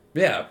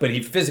 Yeah, but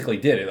he physically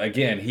did it.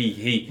 Again,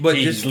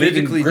 he's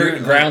living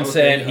ground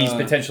set. He's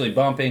potentially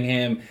bumping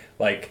him.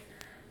 Like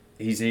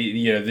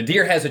the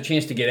deer has a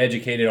chance to get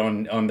educated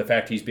on the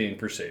fact he's being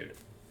pursued.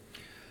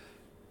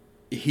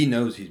 He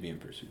knows he's being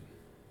pursued.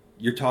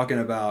 You're talking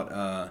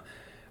about.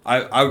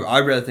 I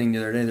read a thing the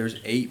other day. There's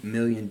 8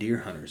 million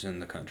deer hunters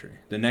in the country.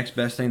 The next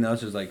best thing to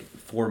us is like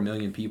 4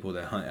 million people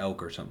that hunt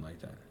elk or something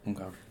like that.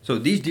 Okay. So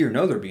these deer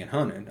know they're being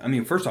hunted. I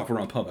mean, first off,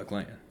 we're on public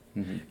land.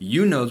 Mm-hmm.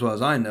 You know as well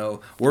as I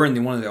know, we're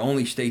in one of the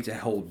only states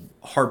that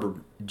harbor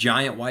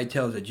giant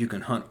whitetails that you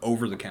can hunt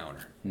over the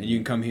counter. Mm-hmm. And you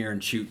can come here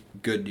and shoot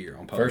good deer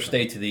on public First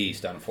land. state to the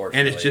east, unfortunately.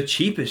 And it's the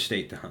cheapest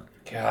state to hunt.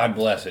 God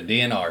bless it.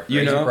 DNR.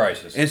 Raising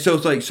prices. And so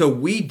it's like, so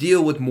we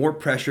deal with more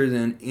pressure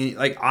than,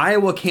 like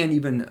Iowa can't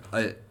even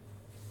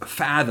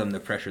fathom the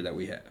pressure that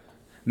we have.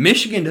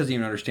 Michigan doesn't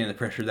even understand the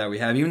pressure that we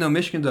have. Even though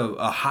Michigan's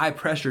a high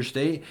pressure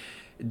state,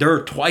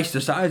 they're twice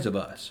the size of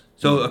us.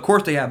 So of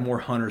course they have more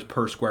hunters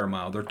per square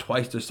mile. They're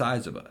twice the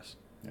size of us.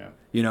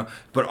 Yeah.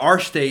 But our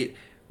state,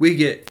 we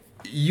get,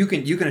 you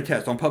can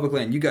attest on public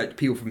land. You got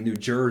people from New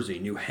Jersey,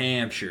 New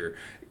Hampshire,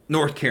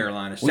 North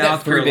Carolina,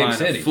 South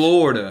Carolina,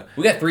 Florida.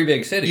 We got 3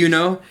 big cities.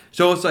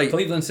 So it's like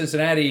Cleveland,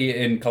 Cincinnati,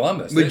 and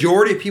Columbus.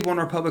 Majority of people on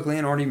our public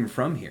land aren't even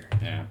from here.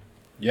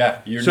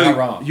 Yeah, you're not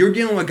wrong. You're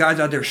dealing with guys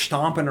out there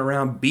stomping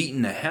around,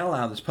 beating the hell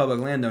out of this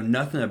public land, know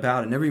nothing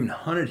about it, never even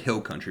hunted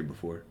hill country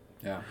before.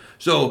 Yeah.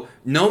 So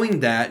knowing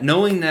that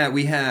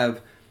we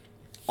have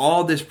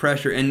all this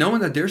pressure, and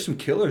knowing that there's some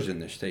killers in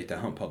this state that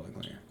hunt public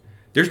land.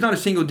 There's not a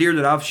single deer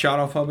that I've shot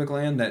off public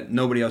land that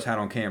nobody else had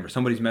on camera.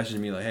 Somebody's messaging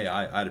me like, hey,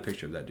 I had a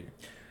picture of that deer.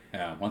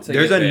 Yeah.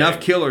 There's enough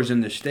killers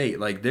in this state.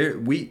 Like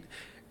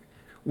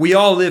we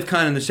all live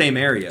kind of in the same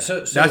area.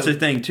 So that's the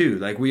thing too.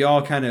 Like we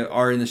all kind of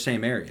are in the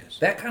same areas.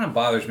 That kind of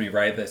bothers me,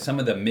 right? That some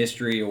of the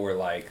mystery or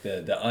like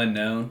the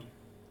unknown.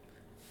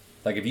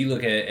 Like if you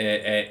look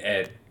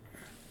at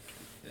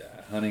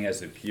hunting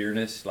as a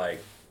pureness,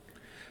 like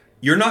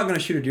you're not going to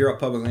shoot a deer off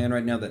public land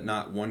right now that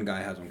not one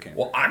guy has on camera.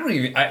 Well, I don't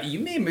even.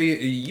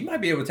 You might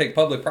be able to take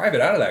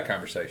public-private out of that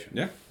conversation.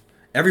 Yeah.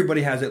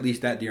 Everybody has at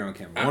least that deer on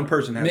camera. One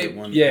person has it.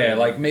 One. Yeah,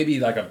 like maybe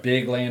like a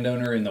big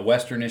landowner in the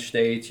westernish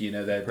states,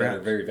 that are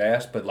very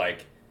vast. But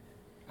like,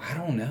 I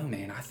don't know,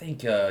 man. I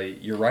think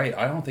you're right.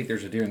 I don't think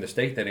there's a deer in the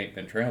state that ain't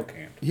been trail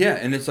camped. Yeah,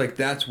 and it's like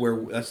that's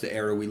the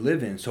era we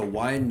live in. So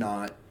why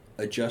not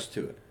adjust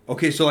to it?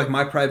 Okay, so like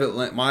my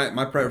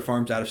private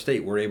farm's out of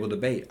state. We're able to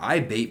bait. I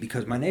bait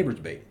because my neighbors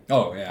bait.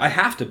 Oh yeah. I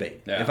have to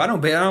bait. Yeah. If I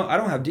don't bait, I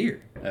don't have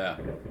deer. Yeah.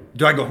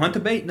 Do I go hunt to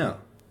bait? No.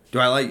 Do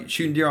I like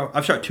shooting deer off?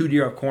 I've shot 2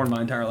 deer off corn my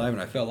entire life, and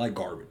I felt like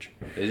garbage.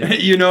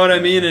 You know what I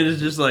mean? And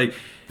it's just like,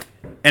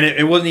 and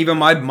it wasn't even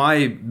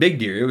my big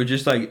deer. It was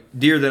just like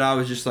deer that I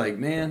was just like,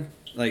 man,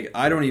 like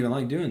I don't even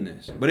like doing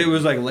this. But it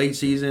was like late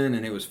season,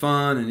 and it was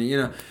fun, and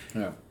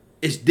Yeah.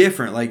 It's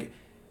different. Like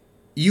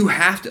you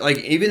have to, like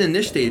even in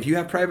this state, if you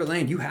have private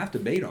land, you have to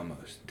bait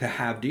almost to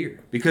have deer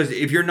because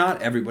if you're not,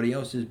 everybody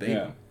else is baiting.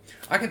 Yeah.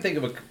 I can think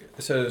of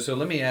so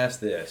let me ask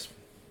this: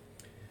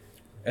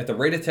 at the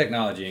rate of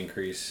technology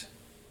increase.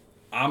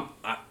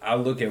 I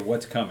look at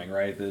what's coming,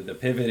 right? The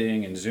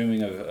pivoting and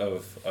zooming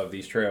of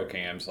these trail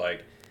cams,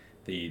 like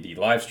the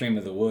live stream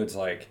of the woods,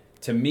 like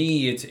to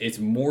me, it's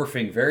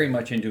morphing very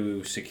much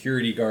into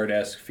security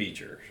guard-esque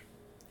features.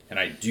 And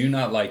I do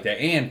not like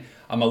that. And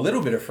I'm a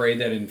little bit afraid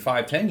that in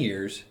 5-10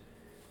 years,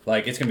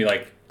 like, it's going to be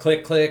like,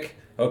 click, click,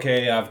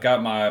 okay, I've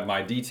got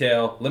my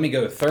detail, let me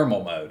go to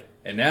thermal mode.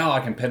 And now I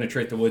can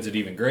penetrate the woods at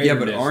even greater Yeah,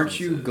 but distances. aren't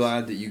you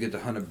glad that you get to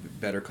hunt a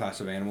better class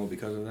of animal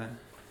because of that?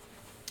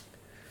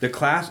 The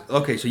class,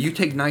 okay, so you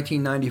take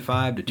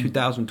 1995 to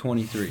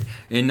 2023.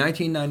 In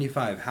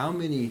 1995, how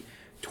many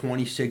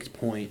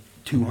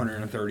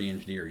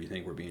 26.230-inch deer you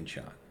think were being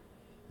shot?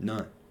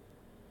 None.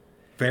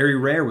 Very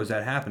rare was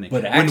that happening.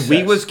 But when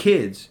we was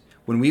kids,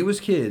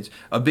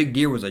 a big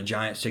deer was a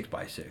giant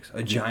 6x6,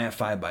 a giant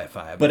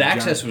 5x5. But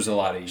access was a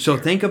lot easier. So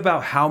think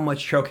about how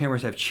much trail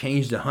cameras have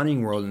changed the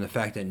hunting world and the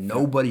fact that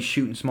nobody's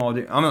shooting small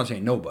deer. I'm not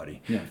saying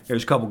nobody. Yeah.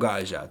 There's a couple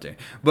guys out there.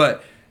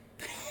 But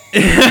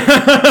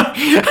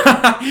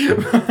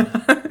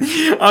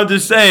I'm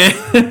just saying,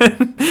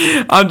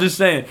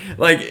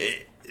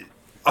 like,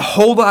 a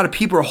whole lot of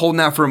people are holding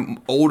out for an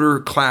older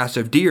class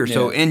of deer. Yeah.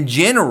 So in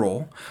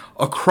general,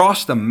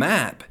 across the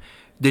map,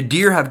 the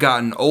deer have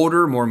gotten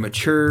older, more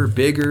mature,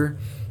 bigger,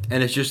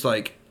 and it's just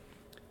like,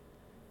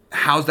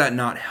 how's that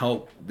not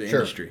help the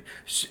industry?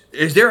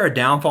 Is there a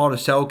downfall to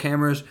cell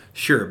cameras?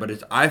 Sure,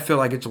 but I feel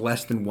like it's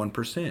less than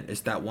 1%.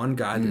 It's that one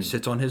guy that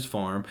sits on his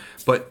farm,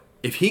 but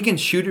if he can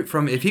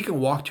if he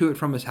can walk to it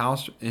from his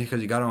house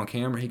because he got it on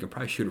camera, he can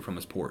probably shoot it from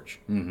his porch.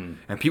 Mm-hmm.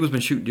 And people's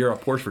been shooting deer off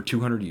porch for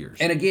 200 years.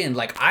 And again,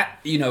 like,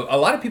 a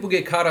lot of people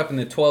get caught up in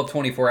the 12,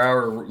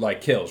 24-hour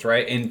like kills,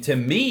 right? And to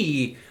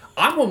me,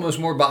 I'm almost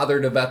more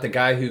bothered about the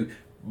guy who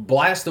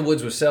blasts the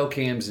woods with cell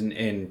cams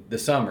in the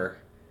summer,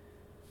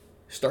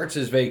 starts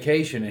his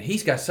vacation, and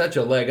he's got such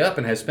a leg up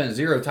and has spent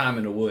zero time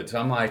in the woods.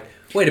 I'm like,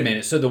 wait a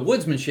minute. So the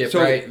woodsmanship,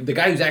 right? The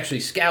guy who's actually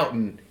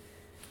scouting.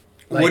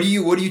 Like, what do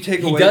you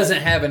take away? He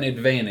doesn't have an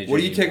advantage.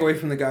 What do you take away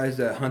from the guys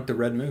that hunt the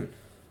red moon?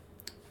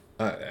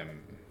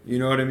 You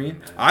know what I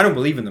mean? I don't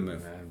believe in the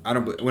moon.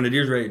 When a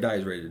deer's ready to die,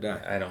 he's ready to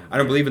die. I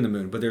don't believe in the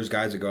moon, but there's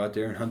guys that go out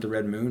there and hunt the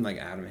red moon, like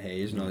Adam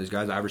Hayes and all these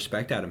guys. I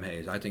respect Adam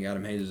Hayes. I think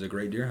Adam Hayes is a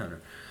great deer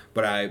hunter.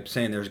 But I'm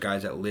saying there's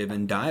guys that live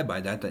and die by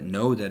that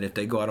know that if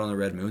they go out on the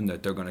red moon,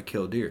 that they're going to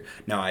kill deer.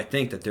 Now, I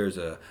think that there's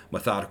a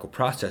methodical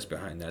process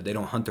behind that. They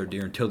don't hunt their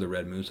deer until the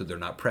red moon, so they're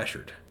not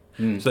pressured.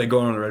 So they go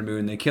on the red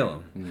moon and they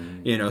kill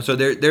them. So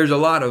there's a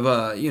lot of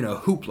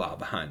hoopla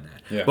behind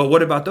that. Yeah. But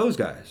what about those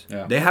guys?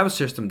 Yeah. They have a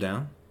system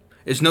down.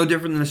 It's no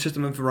different than a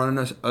system of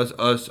running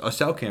a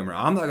cell camera.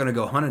 I'm not going to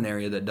go hunt an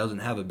area that doesn't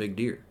have a big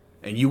deer,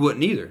 and you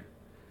wouldn't either.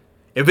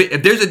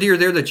 If there's a deer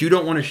there that you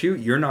don't want to shoot,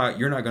 you're not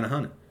going to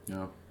hunt it.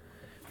 No.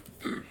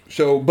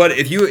 So, but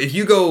if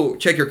you go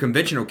check your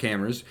conventional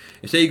cameras,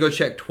 and say you go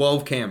check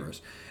 12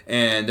 cameras,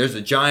 and there's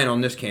a giant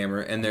on this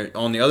camera, and there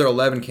on the other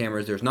 11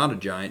 cameras there's not a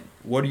giant.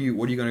 What are you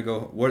going to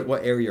go?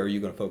 What area are you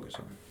going to focus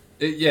on?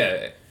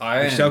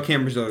 Cell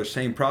cameras are the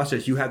same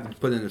process. You have to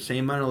put in the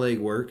same amount of leg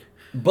work.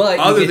 But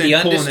you get the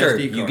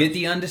undisturbed. You get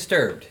the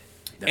undisturbed.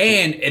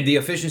 And the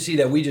efficiency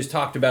that we just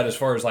talked about as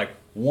far as like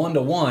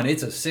 1-to-1,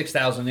 it's a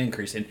 6,000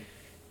 increase. And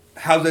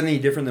how's that any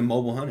different than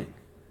mobile hunting?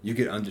 You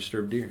get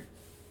undisturbed deer.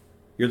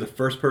 You're the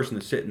first person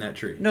to sit in that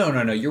tree. No.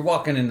 You're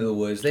walking into the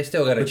woods. They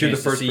still got a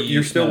chance to see you.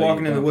 You're still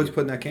walking in the woods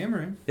putting that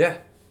camera in. Yeah.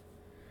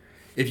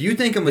 If you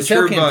think a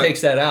mature buck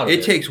takes that out of it.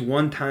 It takes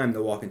one time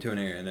to walk into an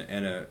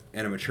area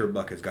and a mature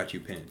buck has got you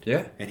pinned.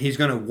 Yeah. And he's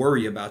going to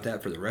worry about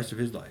that for the rest of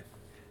his life.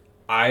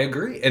 I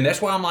agree, and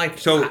that's why I'm like.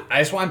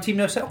 That's why I'm team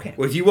no cell cam.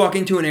 Well, if you walk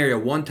into an area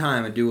one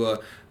time and do I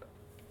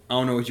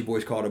don't know what you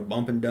boys call it, a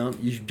bump and dump.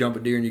 You jump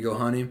a deer and you go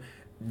hunt him.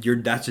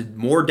 That's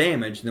more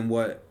damage than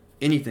what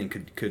anything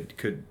could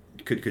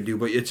do.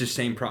 But it's the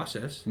same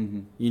process. Mm-hmm.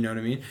 You know what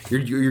I mean?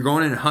 You're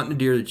going in and hunting a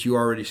deer that you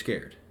already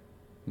scared.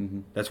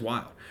 Mm-hmm. That's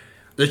wild.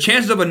 The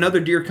chances of another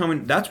deer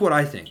coming. That's what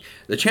I think.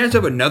 The chance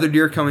of another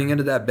deer coming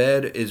into that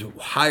bed is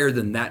higher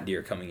than that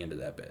deer coming into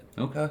that bed.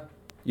 Okay.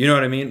 You know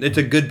what I mean? It's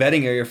a good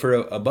bedding area for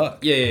a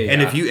buck. Yeah.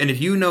 And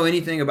if you know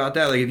anything about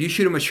that, like if you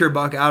shoot a mature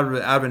buck out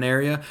of an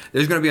area,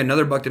 there's going to be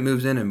another buck that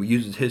moves in and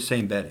uses his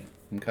same bedding.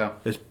 Okay.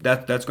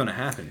 That's going to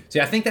happen. See,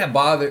 I think that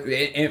bothers,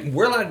 and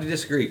we're allowed to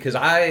disagree because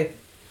I'm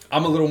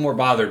a little more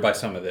bothered by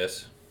some of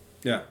this.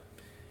 Yeah.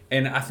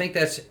 And I think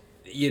that's,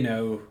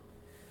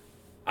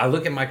 I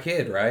look at my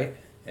kid, right?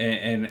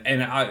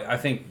 And I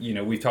think,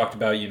 we talked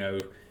about,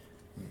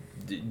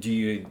 do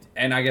you,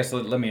 and I guess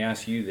let me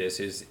ask you this,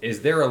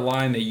 is there a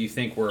line that you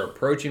think we're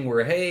approaching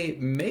where, hey,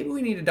 maybe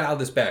we need to dial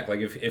this back? Like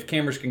if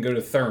cameras can go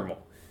to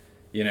thermal,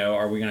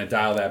 are we going to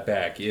dial that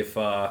back? If,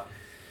 but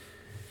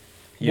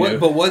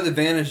what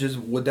advantages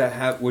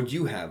would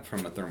you have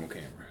from a thermal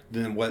camera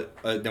than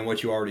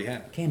what you already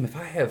have? Cam, if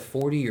I have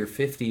 40 or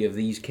 50 of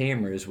these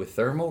cameras with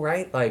thermal,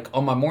 right? Like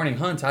on my morning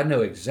hunts, I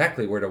know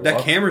exactly where to walk.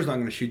 That camera's not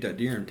going to shoot that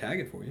deer and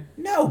tag it for you.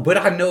 No, but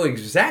I know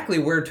exactly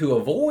where to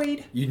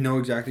avoid. You know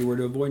exactly where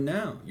to avoid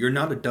now. You're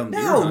not a dumb deer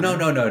hunter. No.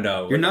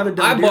 You're not a dumb deer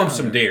hunter. I bump hunter.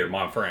 some deer,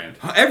 my friend.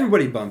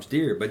 Everybody bumps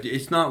deer, but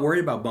it's not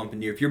worried about bumping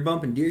deer. If you're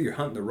bumping deer, you're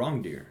hunting the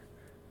wrong deer.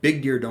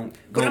 big deer don't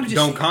But I'm just-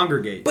 don't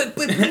congregate. But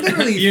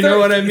literally, You know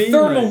what I mean?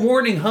 Thermal Right.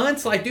 warning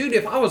hunts, like, dude,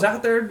 if I was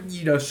out there,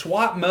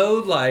 SWAT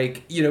mode,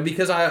 like,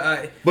 because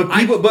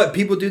But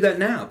people do that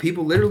now.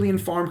 People literally in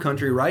farm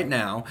country right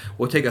now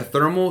will take a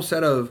thermal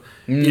set of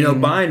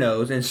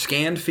binos and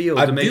scan fields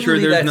I to make do sure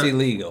believe there's that's no.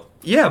 illegal.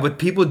 Yeah, but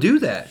people do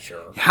that.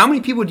 Sure. How many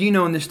people do you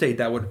know in this state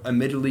that would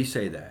admittedly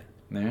say that?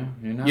 Yeah,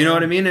 You know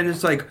what I mean? And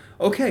it's like,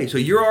 okay, so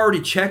you're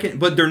already checking,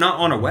 but they're not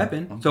on a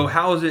weapon. So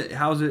how's it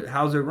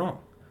wrong?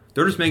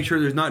 They're just making sure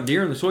there's not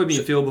deer in the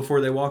soybean field before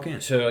they walk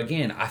in. So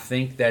again, I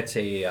think that's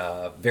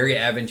a very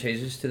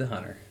advantageous to the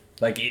hunter.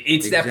 Like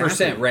it's that Exactly.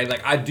 percent, right?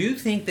 Like I do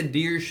think the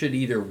deer should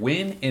either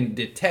win and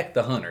detect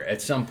the hunter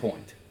at some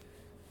point.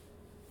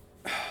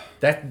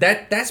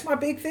 That's my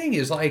big thing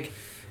is like.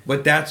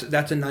 But that's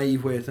a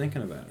naive way of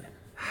thinking about it.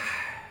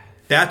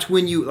 That's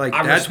when you like.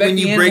 I That's when respect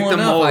you the break animal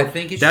the enough, mold. I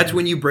think it That's should.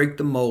 when you break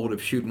the mold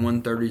of shooting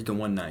 130s to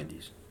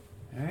 190s.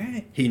 All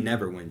right. He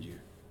never wins you.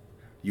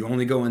 You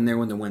only go in there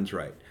when the wind's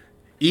right.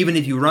 Even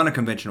if you run a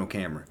conventional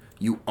camera,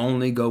 you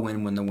only go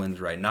in when the wind's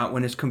right. Not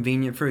when it's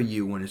convenient for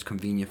you, when it's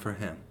convenient for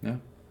him. Yeah.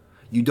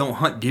 You don't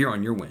hunt deer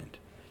on your wind.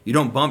 You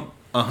don't bump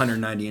a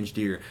 190-inch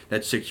deer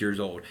that's 6 years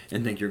old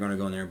and think you're going to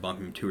go in there and bump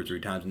him 2 or 3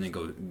 times and then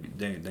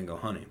go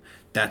hunt him.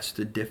 That's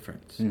the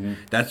difference. Mm-hmm.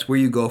 That's where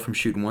you go from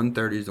shooting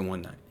 130s to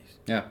 190s.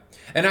 Yeah.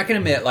 And I can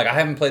admit, like I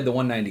haven't played the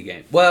 190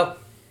 game. Well,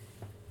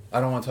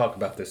 I don't want to talk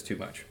about this too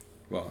much.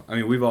 Well, I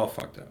mean, we've all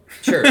fucked up.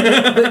 Sure.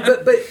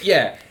 but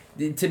yeah,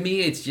 to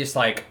me, it's just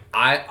like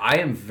I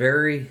am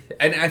very,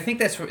 and I think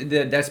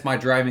that's my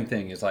driving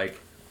thing is like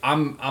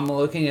I'm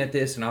looking at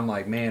this and I'm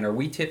like, man, are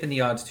we tipping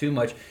the odds too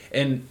much?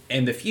 And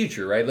the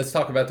future, right? Let's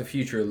talk about the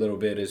future a little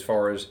bit as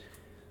far as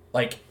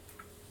like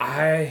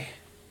I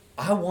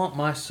want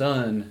my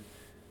son's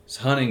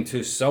hunting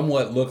to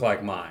somewhat look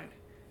like mine,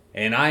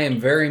 and I am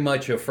very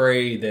much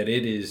afraid that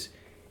it is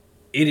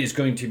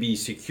going to be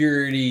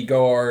security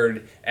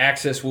guard.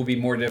 Access will be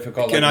more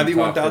difficult. Can like I be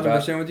we talked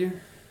about. 1,000% with you?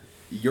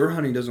 Your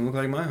hunting doesn't look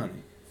like my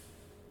hunting.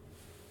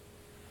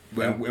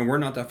 Yeah. And we're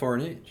not that far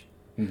in age.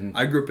 Mhm.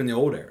 I grew up in the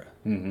old era.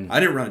 Mhm. I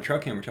didn't run a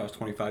truck camera until I was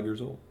 25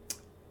 years old.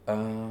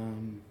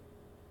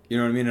 You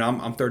know what I mean? And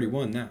I'm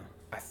 31 now.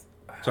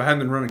 So I haven't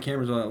been running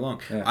cameras all that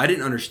long. Yeah. I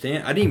didn't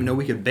understand. I didn't even know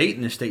we could bait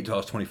in this state until I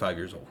was 25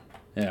 years old.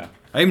 Yeah.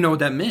 I didn't even know what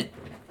that meant.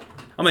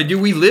 I'm like,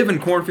 dude, we live in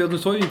cornfields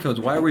and soybean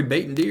fields. Why are we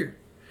baiting deer?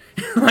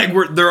 Like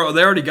they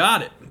already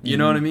got it. You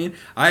know what I mean?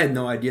 I had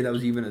no idea that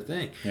was even a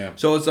thing. Yeah.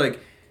 So it's like,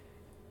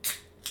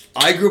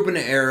 I grew up in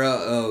an era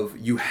of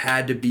you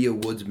had to be a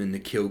woodsman to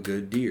kill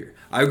good deer.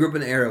 I grew up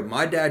in the era of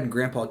my dad and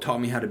grandpa taught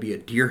me how to be a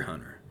deer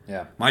hunter.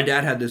 Yeah. My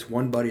dad had this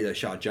one buddy that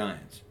shot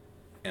giants,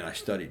 and I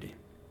studied him.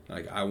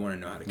 Like, I want to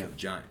know how to kill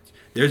giants.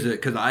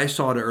 Because I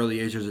saw at an early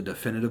age there's a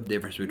definitive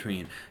difference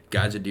between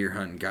guys that deer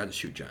hunt and guys that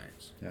shoot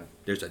giants. Yeah.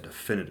 There's a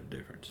definitive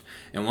difference.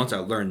 And once I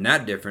learned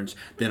that difference,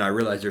 then I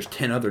realized there's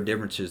 10 other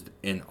differences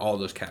in all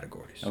those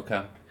categories.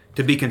 Okay.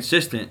 To be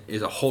consistent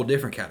is a whole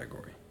different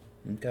category.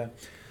 Okay.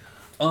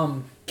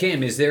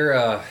 Cam, is there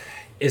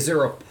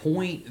a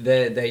point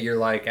that you're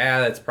like,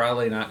 that's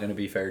probably not going to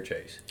be fair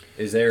chase?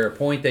 Is there a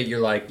point that you're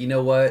like, you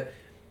know what?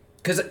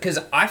 Because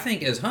I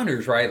think as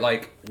hunters, right,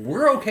 like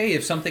we're okay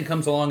if something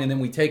comes along and then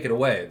we take it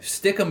away.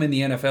 Stick 'em in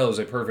the NFL is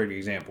a perfect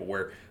example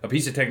where a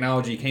piece of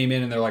technology came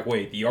in and they're like,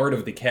 wait, the art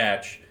of the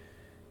catch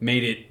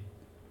made it,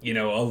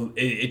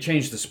 it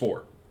changed the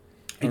sport.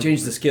 It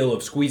changed the skill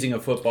of squeezing a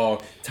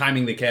football,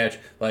 timing the catch,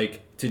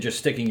 like to just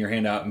sticking your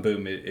hand out and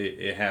boom,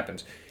 it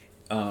happens.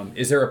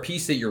 Is there a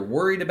piece that you're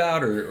worried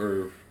about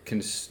or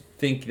can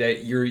think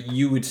that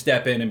you would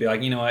step in and be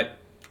like, you know what?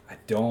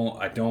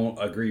 I don't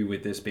agree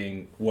with this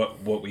being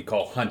what we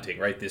call hunting,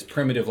 right? This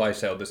primitive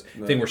lifestyle, this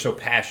thing we're so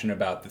passionate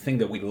about, the thing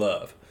that we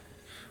love.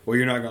 Well,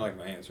 you're not going to like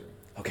my answer.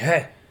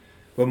 Okay.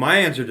 But my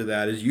answer to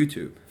that is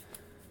YouTube.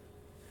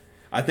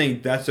 I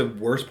think that's the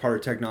worst part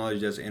of technology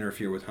that's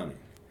interfere with hunting.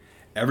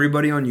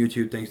 Everybody on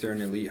YouTube thinks they're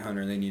an elite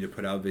hunter. They need to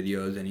put out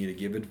videos. They need to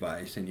give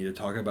advice. They need to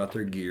talk about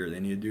their gear. They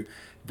need to do...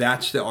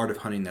 That's the art of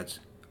hunting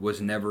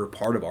was never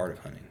part of art of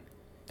hunting.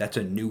 That's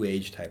a new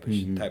age type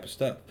of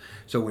stuff.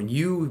 So when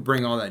you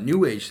bring all that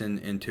new age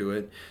into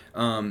it,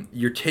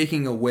 you're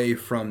taking away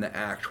from the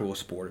actual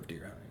sport of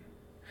deer hunting.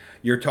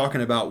 You're talking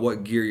about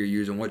what gear you're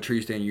using, what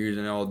tree stand you're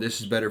using. Oh, this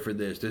is better for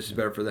this is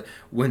better for that.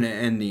 When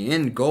in the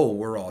end goal,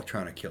 we're all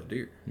trying to kill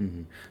deer.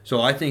 Mm-hmm.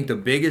 So I think the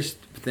biggest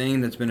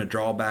thing that's been a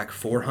drawback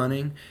for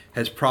hunting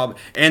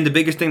and the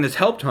biggest thing that's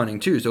helped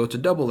hunting too. So it's a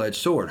double-edged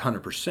sword,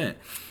 100%.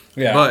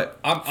 Yeah, but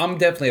I'm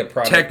definitely a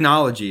product.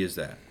 Technology is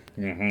that,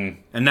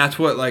 and that's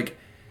what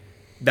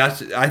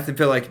I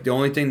feel like the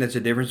only thing that's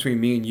a difference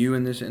between me and you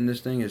in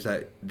this thing is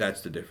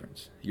that's the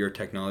difference. You're a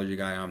technology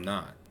guy, I'm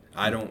not.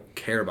 I don't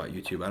care about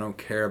YouTube. I don't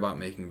care about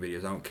making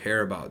videos. I don't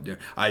care about doing.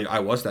 I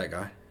was that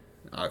guy.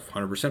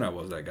 100% I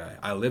was that guy.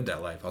 I lived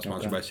that life. I was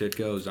sponsored by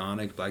Sitco,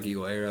 Zonix, Black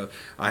Eagle Arrow.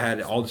 I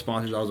had all the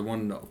sponsors. I was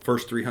one of the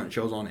first 3 hunting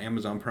shows on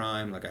Amazon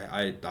Prime. Like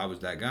I was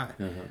that guy.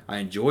 I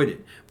enjoyed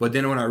it. But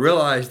then when I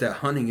realized that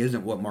hunting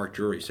isn't what Mark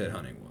Drury said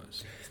hunting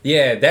was.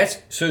 Yeah, that's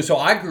so.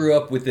 I grew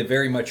up with it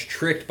very much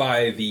tricked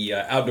by the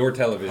outdoor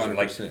television. 100%.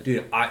 Like,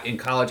 dude, in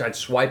college, I'd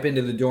swipe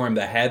into the dorm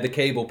that had the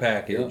cable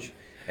package, Yep.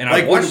 and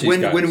Like I'd watch these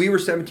guys. when we were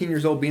 17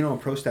 years old, being on a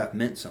pro staff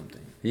meant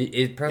something.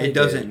 It probably It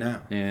doesn't did.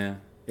 now. Yeah,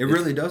 It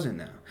really doesn't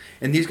now.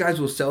 And these guys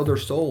will sell their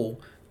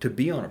soul to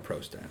be on a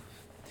pro staff.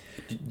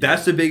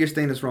 That's the biggest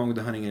thing that's wrong with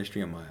the hunting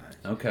industry in my eyes.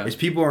 Okay. Is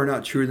people are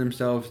not true to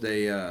themselves.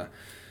 They,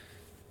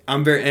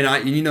 I'm very,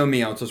 and you know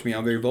me on social media,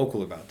 I'm very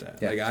vocal about that.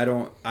 Yeah. Like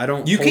I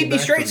don't. You hold keep me back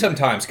straight from that.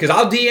 sometimes because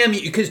I'll DM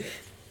you because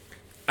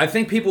I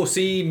think people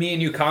see me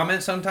and you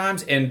comment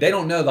sometimes and they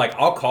don't know. Like,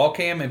 I'll call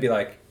Cam and be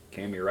like,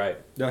 "Cam, you're right."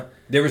 Yeah.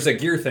 There was a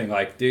gear thing,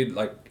 like, dude,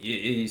 like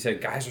he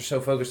said, guys are so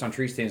focused on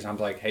tree stands. I'm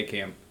like, hey,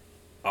 Cam,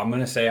 I'm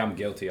gonna say I'm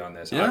guilty on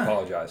this. I Yeah.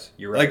 apologize.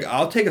 You're right. Like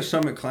I'll take a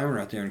summit climber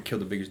out there and kill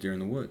the biggest deer in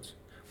the woods.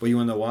 But you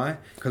want to know why?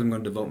 Because I'm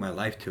going to devote my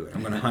life to it.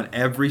 I'm going to hunt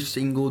every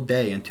single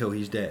day until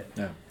he's dead.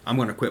 Yeah. I'm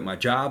going to quit my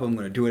job. I'm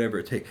going to do whatever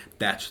it takes.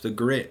 That's the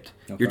grit.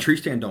 Okay. Your tree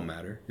stand don't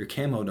matter. Your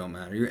camo don't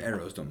matter. Your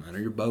arrows don't matter.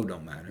 Your bow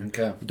don't matter.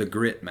 Okay. The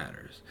grit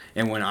matters.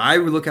 And when I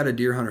look at a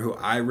deer hunter who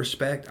I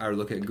respect, I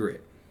look at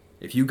grit.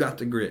 If you got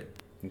the grit.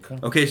 Okay.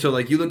 Okay, so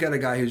like you look at a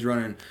guy who's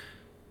running.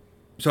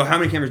 So how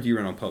many cameras do you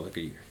run on public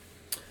a year?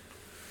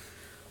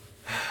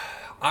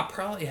 I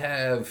probably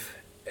have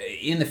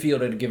in the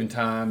field at a given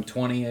time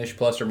 20-ish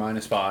plus or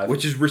minus 5.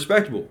 Which is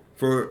respectable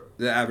for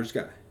the average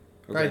guy.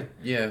 Okay? Right?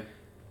 Yeah.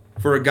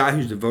 For a guy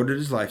who's devoted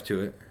his life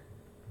to it,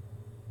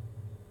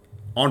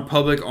 on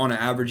public, on an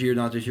average year,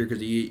 not this year because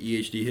the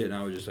EHD hit, and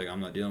I was just like, I'm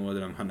not dealing with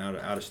it. I'm hunting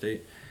out of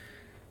state.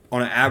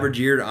 On an average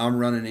year, I'm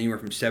running anywhere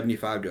from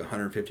 75 to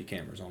 150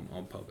 cameras on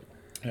public.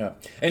 Yeah.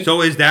 And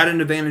So is that an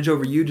advantage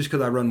over you just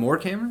because I run more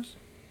cameras?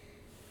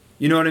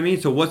 You know what I mean?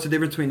 So what's the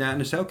difference between that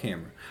and a cell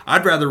camera?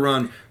 I'd rather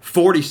run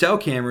 40 cell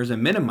cameras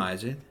and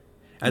minimize it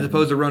as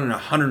opposed to running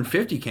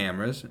 150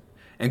 cameras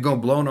and go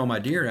blowing all my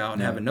deer out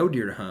and having no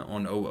deer to hunt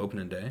on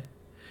opening day.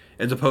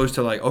 As opposed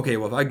to like, okay,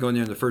 well, if I go in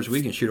there in the first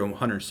week and shoot a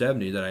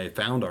 170 that I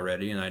found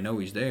already and I know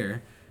he's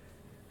there,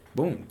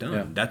 boom, done.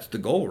 Yeah. That's the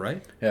goal,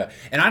 right? Yeah,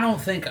 and I don't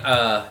think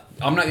I'm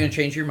not going to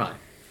change your mind,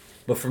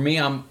 but for me,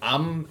 I'm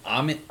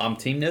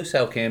team no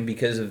cell cam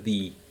because of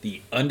the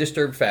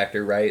undisturbed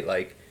factor, right?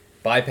 Like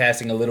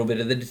bypassing a little bit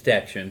of the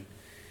detection,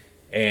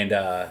 and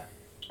that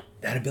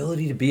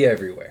ability to be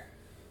everywhere.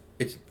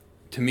 It's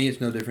to me,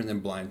 it's no different than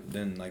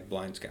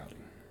blind scouting.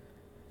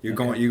 You're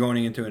Okay.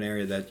 going into an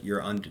area that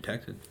you're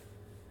undetected.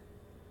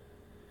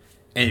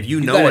 And if you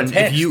got know a text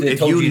that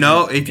told you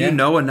you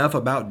know enough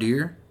about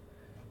deer,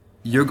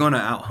 you're gonna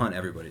out hunt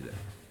everybody there.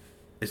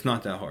 It's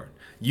not that hard.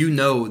 You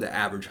know the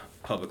average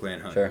public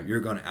land hunter. Sure.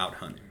 You're gonna out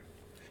hunt him.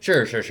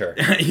 Sure.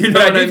 You know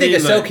But I what do I think mean? a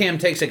cell Like- cam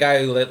takes a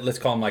guy who let's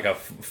call him like a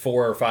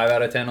 4 or 5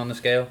 out of 10 on the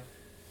scale.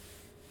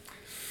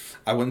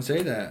 I wouldn't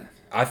say that.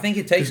 I think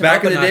it takes 'Cause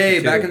back him in up the a notch day, or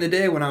two. back in the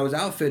day when I was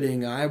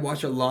outfitting, I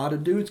watched a lot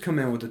of dudes come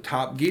in with the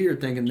top gear,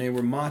 thinking they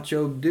were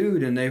macho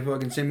dude, and they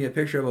fucking send me a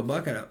picture of a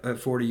buck at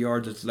 40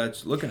 yards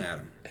that's looking at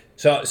him.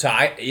 So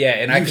I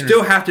and I You can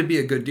still have to be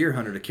a good deer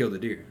hunter to kill the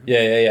deer.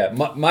 Yeah.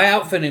 My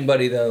outfitting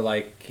buddy though,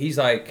 like he's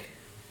like,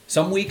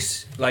 some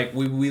weeks like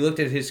we looked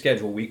at his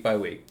schedule week by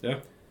week. Yeah.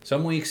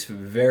 Some weeks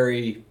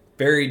very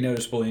very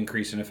noticeable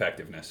increase in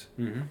effectiveness.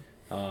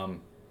 Mm-hmm.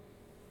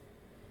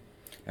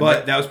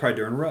 But that was probably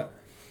during rut.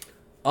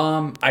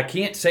 I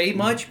can't say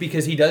much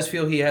because he does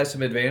feel he has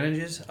some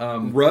advantages.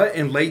 Rut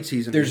and late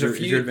season. There's is a your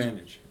few-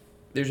 advantage.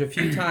 There's a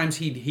few times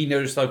he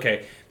noticed,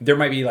 okay, there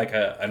might be like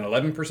an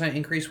 11%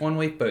 increase one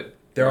week, but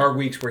there are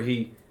weeks where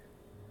he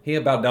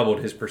about doubled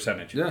his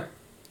percentage. Yeah.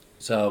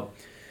 So,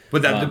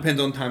 But that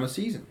depends on time of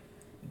season.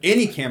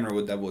 Any camera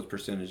would double its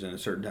percentage in a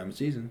certain time of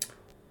season,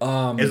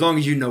 as long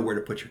as you know where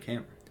to put your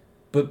camera.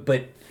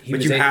 but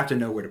You have to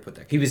know where to put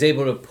that camera. he was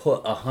able to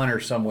put a hunter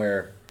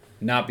somewhere,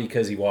 not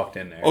because he walked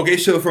in there. Okay,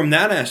 so from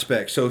that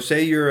aspect, so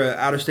say you're an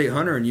out-of-state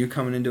hunter and you're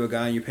coming into a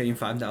guy and you're paying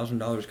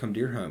 $5,000 come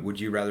deer hunt. Would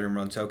you rather him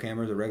run cell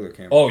cameras or regular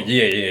cameras? Oh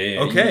yeah.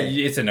 Okay.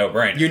 It's a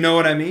no-brainer. You know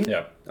what I mean?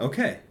 Yeah.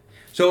 Okay.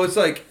 So it's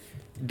like,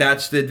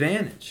 that's the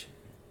advantage.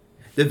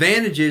 The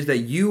advantage is that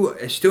you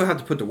still have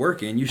to put the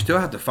work in. You still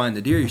have to find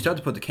the deer. You still have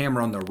to put the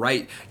camera on the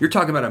right. You're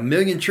talking about 1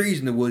 million trees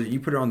in the woods, and you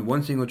put it on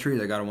one single tree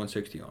that got a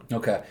 160 on.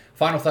 Okay.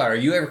 Final thought: are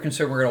you ever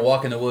concerned we're gonna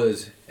walk in the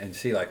woods and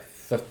see like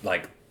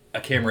a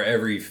camera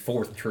every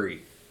 4th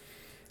tree?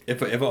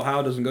 If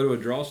Ohio doesn't go to a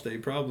draw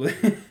state, probably.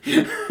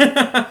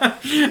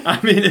 I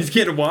mean, it's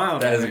getting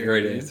wild. That out is a here,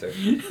 great man. answer.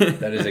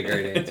 That is a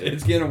great answer.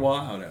 It's getting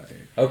wild out here.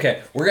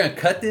 Okay, we're gonna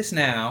cut this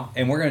now,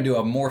 and we're gonna do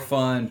a more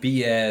fun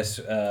BS,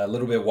 a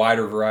little bit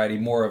wider variety,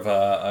 more of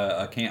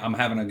a camp. I'm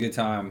having a good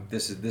time.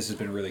 This has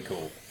been really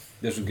cool.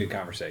 This was a good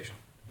conversation.